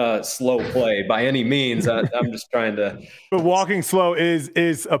slow play by any means. I'm just trying to. But walking slow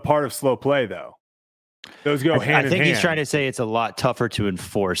is a part of slow play, though. Those go hand in hand. I think he's trying to say it's a lot tougher to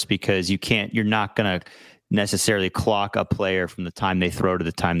enforce because you're not going to necessarily clock a player from the time they throw to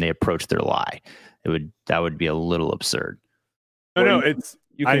the time they approach their lie. That would be a little absurd.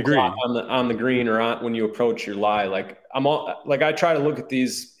 You can clock on the green or when you approach your lie. I try to look at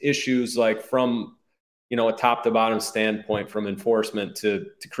these issues like from a top to bottom standpoint, from enforcement to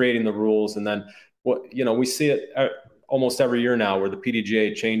creating the rules, and then we see it almost every year now where the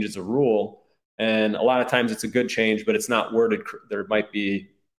PDGA changes a rule, and a lot of times it's a good change, but it's not worded. There might be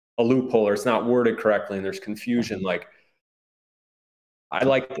a loophole or it's not worded correctly and there's confusion. Like I'd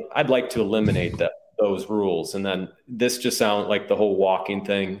like to eliminate those rules. And then this just sounds like the whole walking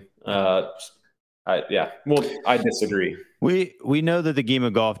thing. I disagree. We know that the game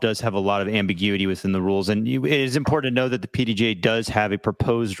of golf does have a lot of ambiguity within the rules, and it is important to know that the PDGA does have a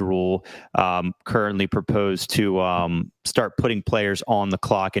proposed rule currently proposed to start putting players on the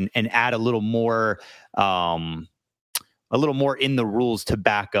clock and add a little more in the rules to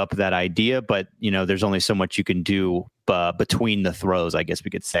back up that idea. But, there's only so much you can do between the throws, I guess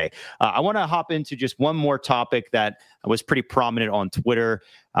we could say. I want to hop into just one more topic that was pretty prominent on Twitter,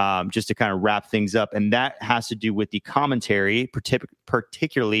 just to kind of wrap things up. And that has to do with the commentary,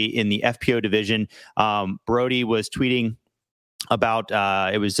 particularly in the FPO division. Brodie was tweeting about,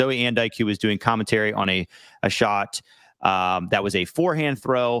 it was Zoe Andyke who was doing commentary on a shot that was a forehand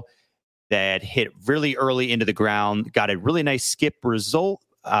throw that hit really early into the ground, got a really nice skip result.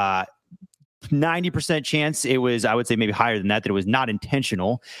 90% chance it was, I would say maybe higher than that it was not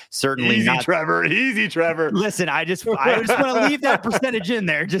intentional. Certainly easy, not. Easy, Trevor. Listen, I just want to leave that percentage in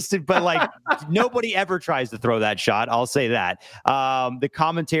there but nobody ever tries to throw that shot. I'll say that. The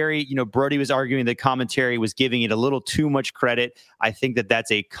commentary, Brodie was arguing that commentary was giving it a little too much credit. I think that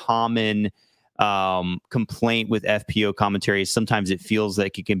that's a common complaint with FPO commentary. Sometimes it feels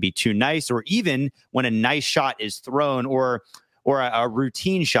like it can be too nice, or even when a nice shot is thrown, or or a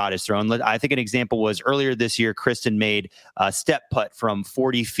routine shot is thrown. I think an example was earlier this year, Kristen made a step putt from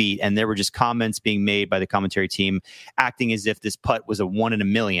 40 feet, and there were just comments being made by the commentary team acting as if this putt was a 1 in a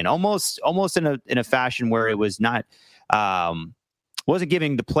million, almost in a fashion where it was not, wasn't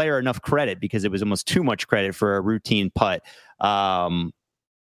giving the player enough credit because it was almost too much credit for a routine putt.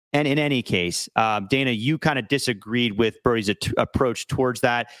 And in any case, Dana, you kind of disagreed with Brodie's approach towards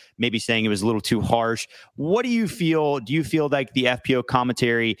that, maybe saying it was a little too harsh. What do you feel? Do you feel like the FPO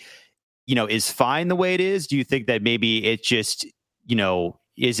commentary, is fine the way it is? Do you think that maybe it just,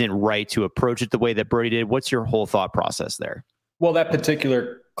 isn't right to approach it the way that Brodie did? What's your whole thought process there? Well, that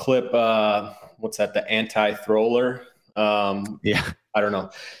particular clip, what's that? The anti-thrower. Yeah, I don't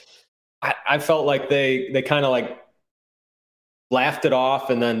know. I felt like they kind of like laughed it off,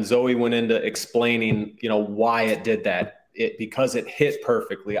 and then Zoe went into explaining, why it did that. Because it hit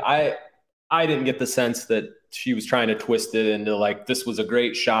perfectly. I didn't get the sense that she was trying to twist it into like this was a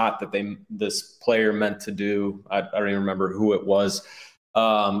great shot that this player meant to do. I don't even remember who it was.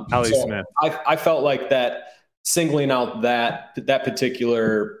 Smith. I felt like that singling out that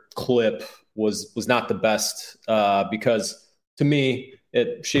particular clip was not the best because to me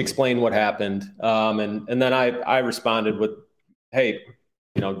she explained what happened, and then I responded with, hey,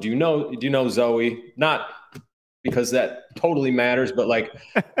 do you know Zoe? Not because that totally matters, but like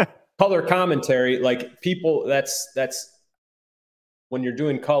color commentary, like people, that's when you're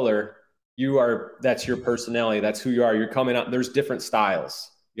doing color, that's your personality. That's who you are. You're coming out. There's different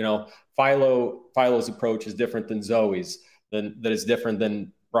styles. Philo's approach is different than Zoe's. That is different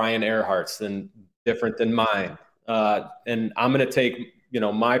than Brian Earhart's. Then different than mine. And I'm going to take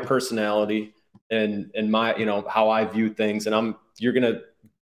my personality and my how I view things, and you're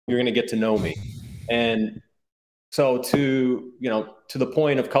gonna get to know me. And so to the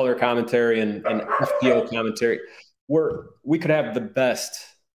point of color commentary and FPO commentary, we could have the best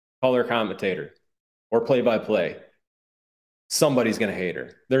color commentator or play-by-play. Somebody's gonna hate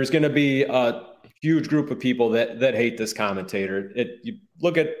her. There's gonna be a huge group of people that hate this commentator. You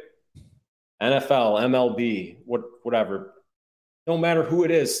look at NFL, MLB, whatever. No matter who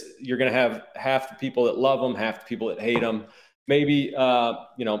it is, you're going to have half the people that love them, half the people that hate them. Maybe,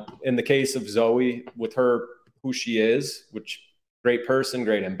 in the case of Zoe, with her, who she is, which great person,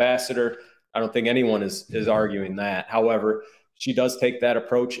 great ambassador. I don't think anyone is arguing that. However, she does take that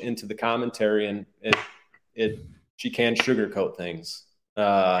approach into the commentary, and she can sugarcoat things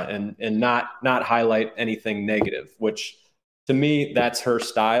and not highlight anything negative, which to me, that's her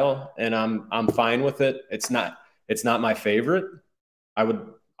style, and I'm fine with it. It's not my favorite.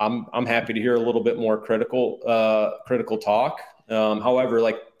 I'm happy to hear a little bit more critical talk. However,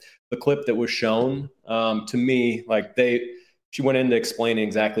 like the clip that was shown, to me, like she went into explaining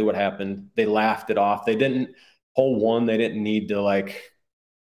exactly what happened. They laughed it off. They didn't hole one. They didn't need to like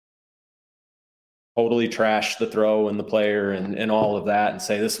totally trash the throw and the player and all of that and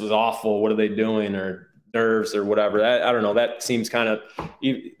say this was awful. What are they doing? Or nerves or whatever. I don't know. That seems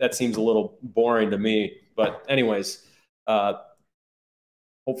a little boring to me. But anyways,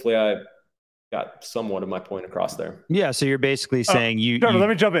 hopefully I got somewhat of my point across there. Yeah. So you're basically saying Trevor, let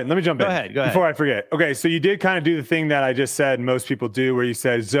me jump in. Go ahead. Before I forget. Okay. So you did kind of do the thing that I just said most people do, where you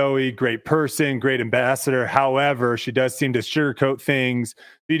said Zoe, great person, great ambassador. However, she does seem to sugarcoat things.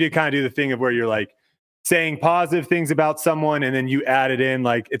 You did kind of do the thing of where you're like saying positive things about someone, and then you added in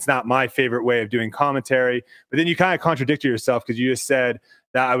like, it's not my favorite way of doing commentary. But then you kind of contradicted yourself, because you just said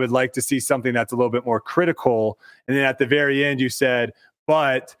that I would like to see something that's a little bit more critical. And then at the very end, you said,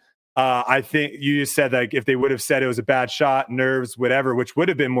 but I think you just said like if they would have said it was a bad shot, nerves, whatever, which would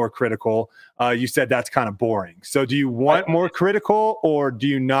have been more critical, you said that's kind of boring. So do you want more critical, or do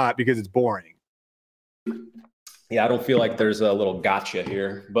you not because it's boring? Yeah, I don't feel like there's a little gotcha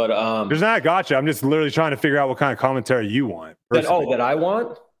here, but there's not a gotcha. I'm just literally trying to figure out what kind of commentary you want. That I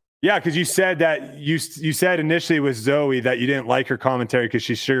want? Yeah, because you said that you said initially with Zoe that you didn't like her commentary because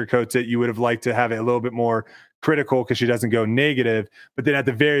she sugarcoats it. You would have liked to have it a little bit more critical because she doesn't go negative. But then at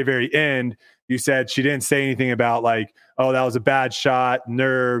the very, very end, you said she didn't say anything about like, oh, that was a bad shot,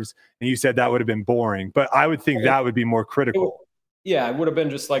 nerves, and you said that would have been boring. But I would think that would be more critical. It would have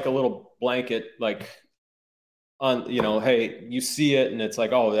been just like a little blanket, like on, hey, you see it and it's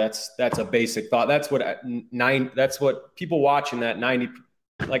like, oh, that's a basic thought. That's what people watching that 90,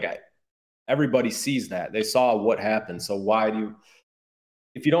 everybody sees that. They saw what happened. So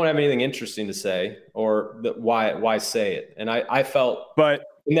if you don't have anything interesting to say, or why say it? And I felt, but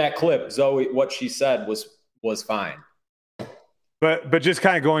in that clip, Zoe, what she said was fine. But just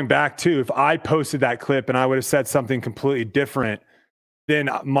kind of going back to, if I posted that clip and I would have said something completely different, then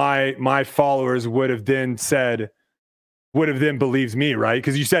my followers would have then said, would have then believed me, right?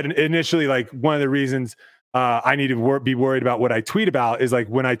 Because you said initially, like, one of the reasons I need to be worried about what I tweet about is, like,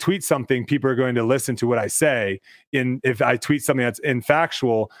 when I tweet something, people are going to listen to what I say. And if I tweet something that's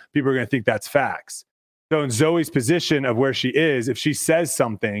infactual, people are going to think that's facts. So in Zoe's position of where she is, if she says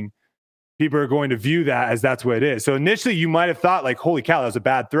something, people are going to view that as that's what it is. So initially you might have thought, like, holy cow, that was a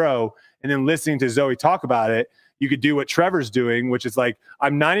bad throw. And then listening to Zoe talk about it, you could do what Trevor's doing, which is like,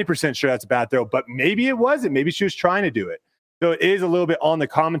 I'm 90% sure that's a bad throw, but maybe it wasn't. Maybe she was trying to do it. So it is a little bit on the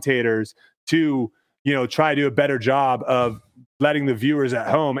commentators to, try to do a better job of letting the viewers at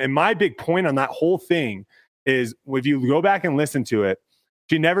home. And my big point on that whole thing is, if you go back and listen to it,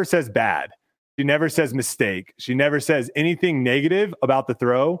 she never says bad. She never says mistake. She never says anything negative about the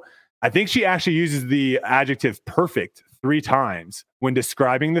throw. I think she actually uses the adjective perfect 3 times when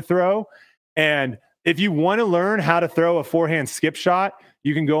describing the throw. And if you want to learn how to throw a forehand skip shot,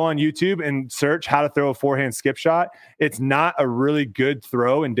 you can go on YouTube and search how to throw a forehand skip shot. It's not a really good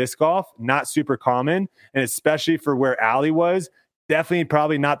throw in disc golf, not super common. And especially for where Allie was, definitely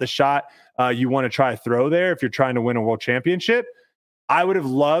probably not the shot you want to try to throw there if you're trying to win a world championship. I would have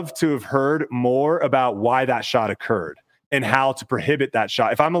loved to have heard more about why that shot occurred and how to prohibit that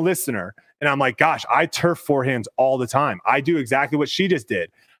shot. If I'm a listener and I'm like, gosh, I turf forehands all the time, I do exactly what she just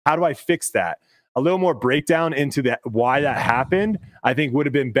did. How do I fix that? A little more breakdown into that, why that happened, I think would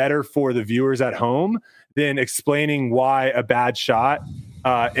have been better for the viewers at home than explaining why a bad shot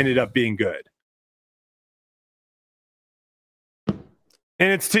ended up being good.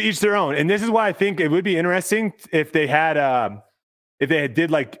 And it's to each their own. And this is why I think it would be interesting if they had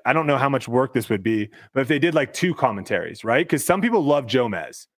did, like, I don't know how much work this would be, but if they did like 2 commentaries, right? Because some people love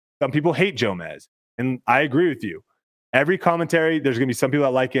Jomez. Some people hate Jomez. And I agree with you. Every commentary, there's going to be some people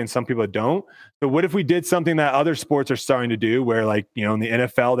that like it and some people that don't. So what if we did something that other sports are starting to do where, like, in the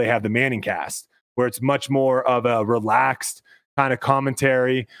NFL, they have the Manning cast, where it's much more of a relaxed kind of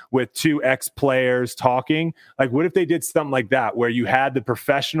commentary with 2 ex-players talking. Like, what if they did something like that, where you had the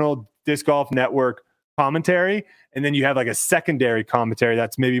professional Disc Golf Network commentary, and then you have like a secondary commentary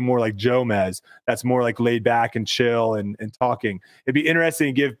that's maybe more like Jomez, that's more like laid back and chill and talking. It'd be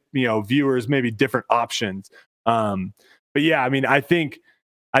interesting to give viewers maybe different options. But yeah, I mean, I think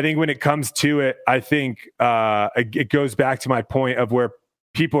when it comes to it, I think it goes back to my point of where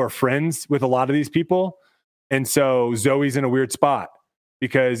people are friends with a lot of these people. And so Zoe's in a weird spot,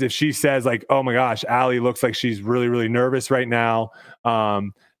 because if she says, like, oh my gosh, Allie looks like she's really, really nervous right now.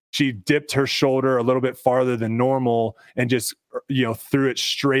 She dipped her shoulder a little bit farther than normal and just, threw it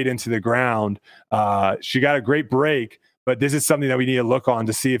straight into the ground. She got a great break, but this is something that we need to look on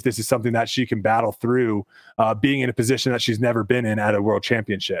to see if this is something that she can battle through, being in a position that she's never been in at a world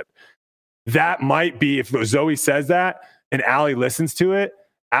championship. That might be, if Zoe says that and Allie listens to it,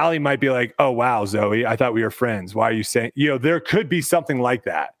 Allie might be like, oh, wow, Zoe, I thought we were friends. Why are you saying, there could be something like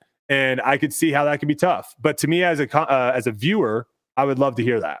that. And I could see how that could be tough. But to me, as a viewer, I would love to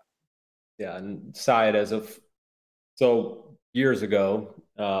hear that. Yeah, and side so years ago,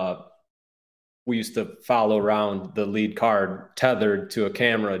 we used to follow around the lead card tethered to a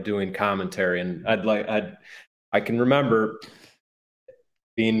camera doing commentary, and I can remember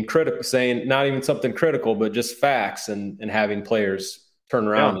being critical, saying not even something critical, but just facts, and having players turn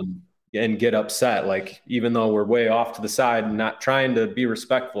around and get upset, like, even though we're way off to the side and not trying to be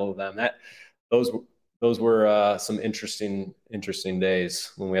respectful of them. Those were some interesting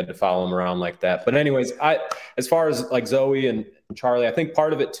days when we had to follow them around like that. But anyways, as far as like Zoe and Charlie, I think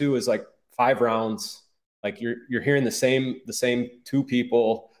part of it too is like 5 rounds. Like you're hearing the same 2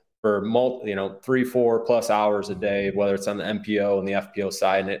 people for 3-4 plus hours a day, whether it's on the MPO and the FPO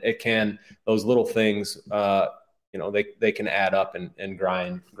side, and it can, those little things, they can add up and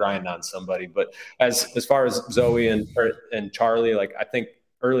grind on somebody. But as far as Zoe and Charlie, like, I think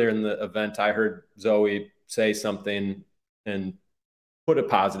earlier in the event, I heard Zoe say something and put a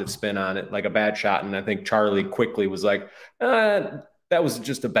positive spin on it, like a bad shot. And I think Charlie quickly was like, that was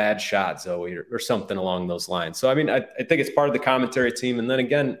just a bad shot, Zoe, or something along those lines. So, I mean, I think it's part of the commentary team. And then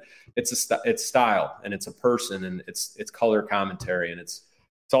again, it's style, and it's a person, and it's color commentary, and it's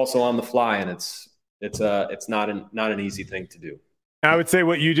also on the fly, and it's not an easy thing to do. I would say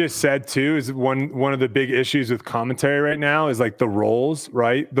what you just said too is one of the big issues with commentary right now is like the roles,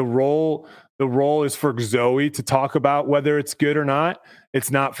 right? The role is for Zoe to talk about whether it's good or not. It's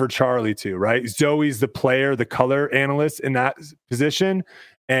not for Charlie to, right? Zoe's the player, the color analyst in that position.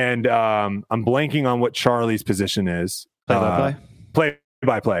 And I'm blanking on what Charlie's position is. Play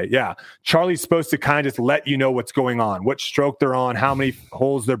play. Yeah. Charlie's supposed to kind of just let you know what's going on, what stroke they're on, how many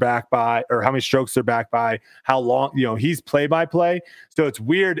holes they're back by, or how many strokes they're back by, how long, he's play by play. So it's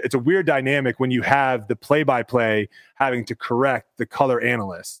weird. It's a weird dynamic when you have the play by play having to correct the color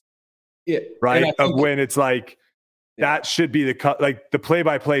analyst. Yeah. Right. Of when it's like, that should be the play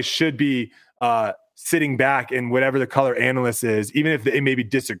by play should be sitting back, and whatever the color analyst is, even if they maybe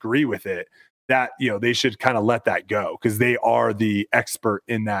disagree with it, that they should kind of let that go, because they are the expert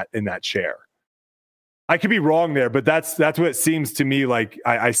in that chair. I could be wrong there, but that's what it seems to me like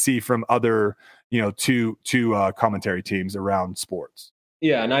I see from other two commentary teams around sports.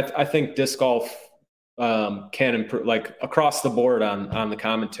 Yeah, and I think disc golf can improve, like across the board on the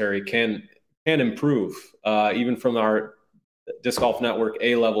commentary can improve, even from our Disc Golf Network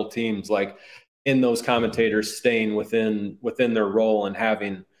A-level teams, like in those commentators staying within their role and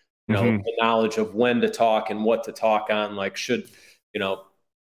having the knowledge of when to talk and what to talk on. Like, should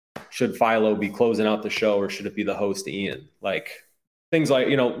Philo be closing out the show, or should it be the host Ian? Like things like,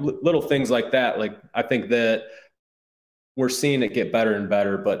 little things like that. Like, I think that we're seeing it get better and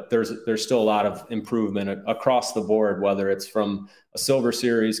better, but there's still a lot of improvement across the board, whether it's from a Silver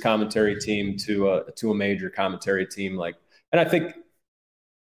Series commentary team to a major commentary team. Like, and I think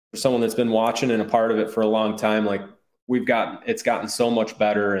for someone that's been watching and a part of it for a long time, like it's gotten so much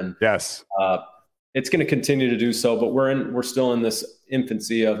better, and yes, it's going to continue to do so. But we're still in this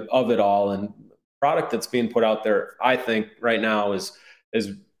infancy of it all, and the product that's being put out there, I think right now is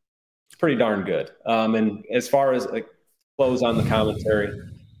pretty darn good. And as far as like close on the commentary,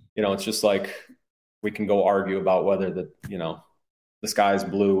 it's just like we can go argue about whether the sky's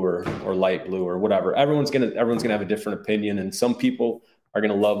blue or light blue or whatever. Everyone's gonna have a different opinion, and some people are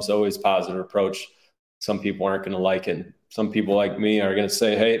gonna love Zoe's positive approach. Some people aren't gonna like it. Some people like me are gonna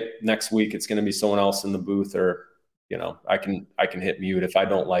say, hey, next week it's gonna be someone else in the booth, or I can hit mute if I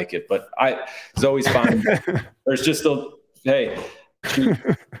don't like it. But Zoe's fine. There's just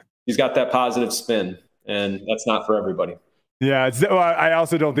he's got that positive spin, and that's not for everybody. Yeah, I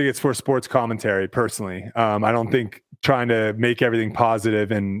also don't think it's for sports commentary personally. I don't think trying to make everything positive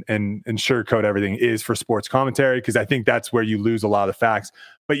and sugarcoat everything is for sports commentary, because I think that's where you lose a lot of the facts.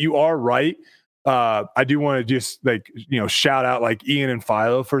 But you are right. I do want to just shout out like Ian and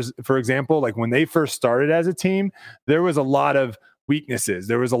Philo for example. Like when they first started as a team, there was a lot of weaknesses.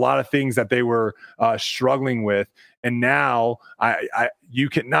 There was a lot of things that they were struggling with. And now you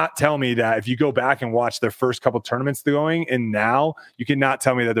cannot tell me that if you go back and watch their first couple tournaments going, and now you cannot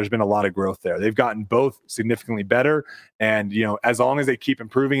tell me that there's been a lot of growth there. They've gotten both significantly better. And, as long as they keep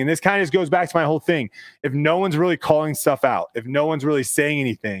improving, and this kind of just goes back to my whole thing. If no one's really calling stuff out, if no one's really saying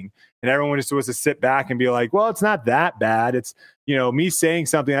anything, and everyone just supposed to sit back and be like, well, it's not that bad. It's, me saying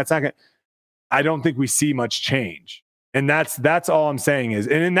something that's not going to, I don't think we see much change. And that's all I'm saying is,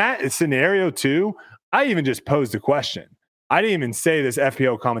 and in that scenario too, I even just posed a question. I didn't even say this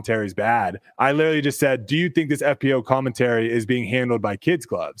FPO commentary is bad. I literally just said, do you think this FPO commentary is being handled by kids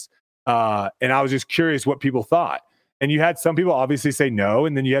gloves? And I was just curious what people thought. And you had some people obviously say no,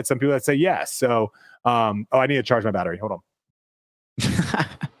 and then you had some people that say yes. So, I need to charge my battery. Hold on.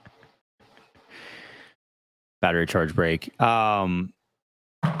 Battery charge break.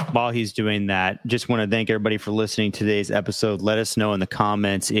 While he's doing that, just want to thank everybody for listening to today's episode. Let us know in the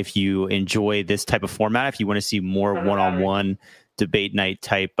comments if you enjoy this type of format, if you want to see more one-on-one debate night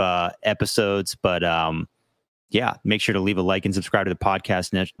type episodes. But make sure to leave a like and subscribe to the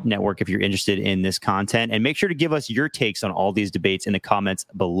podcast network if you're interested in this content. And make sure to give us your takes on all these debates in the comments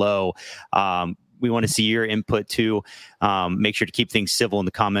below. We want to see your input too. Make sure to keep things civil in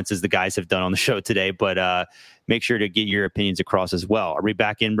the comments, as the guys have done on the show today. But make sure to get your opinions across as well. Are we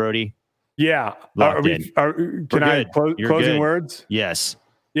back in, Brodie? Yeah. Closing words? Yes.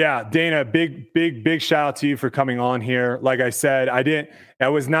 Yeah, Dana, big shout out to you for coming on here. Like I said, I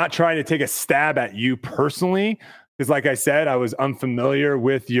was not trying to take a stab at you personally, because like I said, I was unfamiliar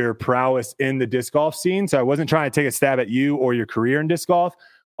with your prowess in the disc golf scene. So I wasn't trying to take a stab at you or your career in disc golf.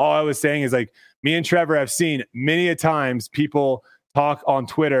 All I was saying is, like, me and Trevor have seen many a times people talk on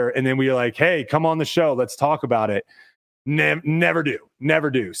Twitter, and then we're like, hey, come on the show, let's talk about it. Never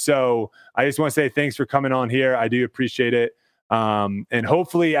do. So I just want to say thanks for coming on here. I do appreciate it. And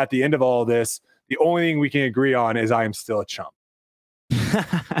hopefully at the end of all this, the only thing we can agree on is I am still a chump.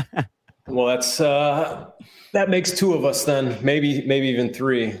 Well, that's that makes two of us then, maybe even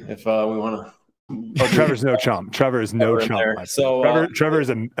three if we want to. Oh, Trevor's no chump. Trevor is no chump. So Trevor is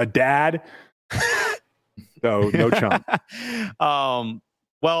a dad. So no chump.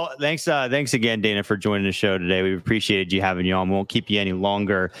 Well, thanks again, Dana, for joining the show today. We appreciated you having you on. We won't keep you any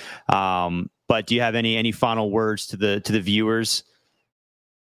longer. But do you have any final words to the viewers?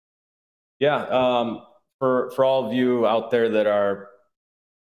 Yeah. For all of you out there that are,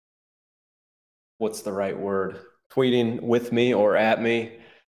 what's the right word, tweeting with me or at me,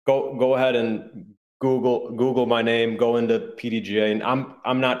 go ahead and Google my name, go into PDGA. And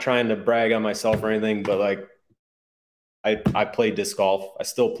I'm not trying to brag on myself or anything, but like I play disc golf. I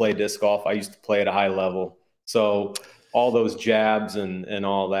still play disc golf. I used to play at a high level. So all those jabs and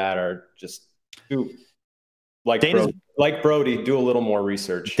all that are just like Brodie, do a little more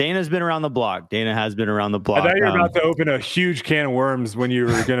research. Dana's been around the block. Dana has been around the block. I thought you were about to open a huge can of worms when you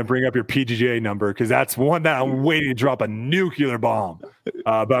were going to bring up your PGA number, because that's one that I'm waiting to drop a nuclear bomb.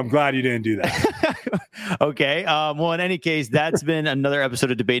 But I'm glad you didn't do that. Okay. Well, in any case, that's been another episode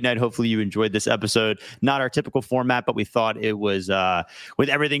of Debate Night. Hopefully you enjoyed this episode. Not our typical format, but we thought it was, with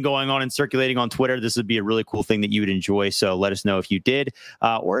everything going on and circulating on Twitter, this would be a really cool thing that you would enjoy. So let us know if you did,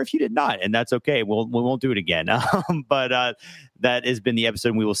 or if you did not, and that's okay. We won't do it again. But that has been the episode,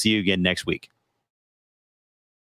 and we will see you again next week.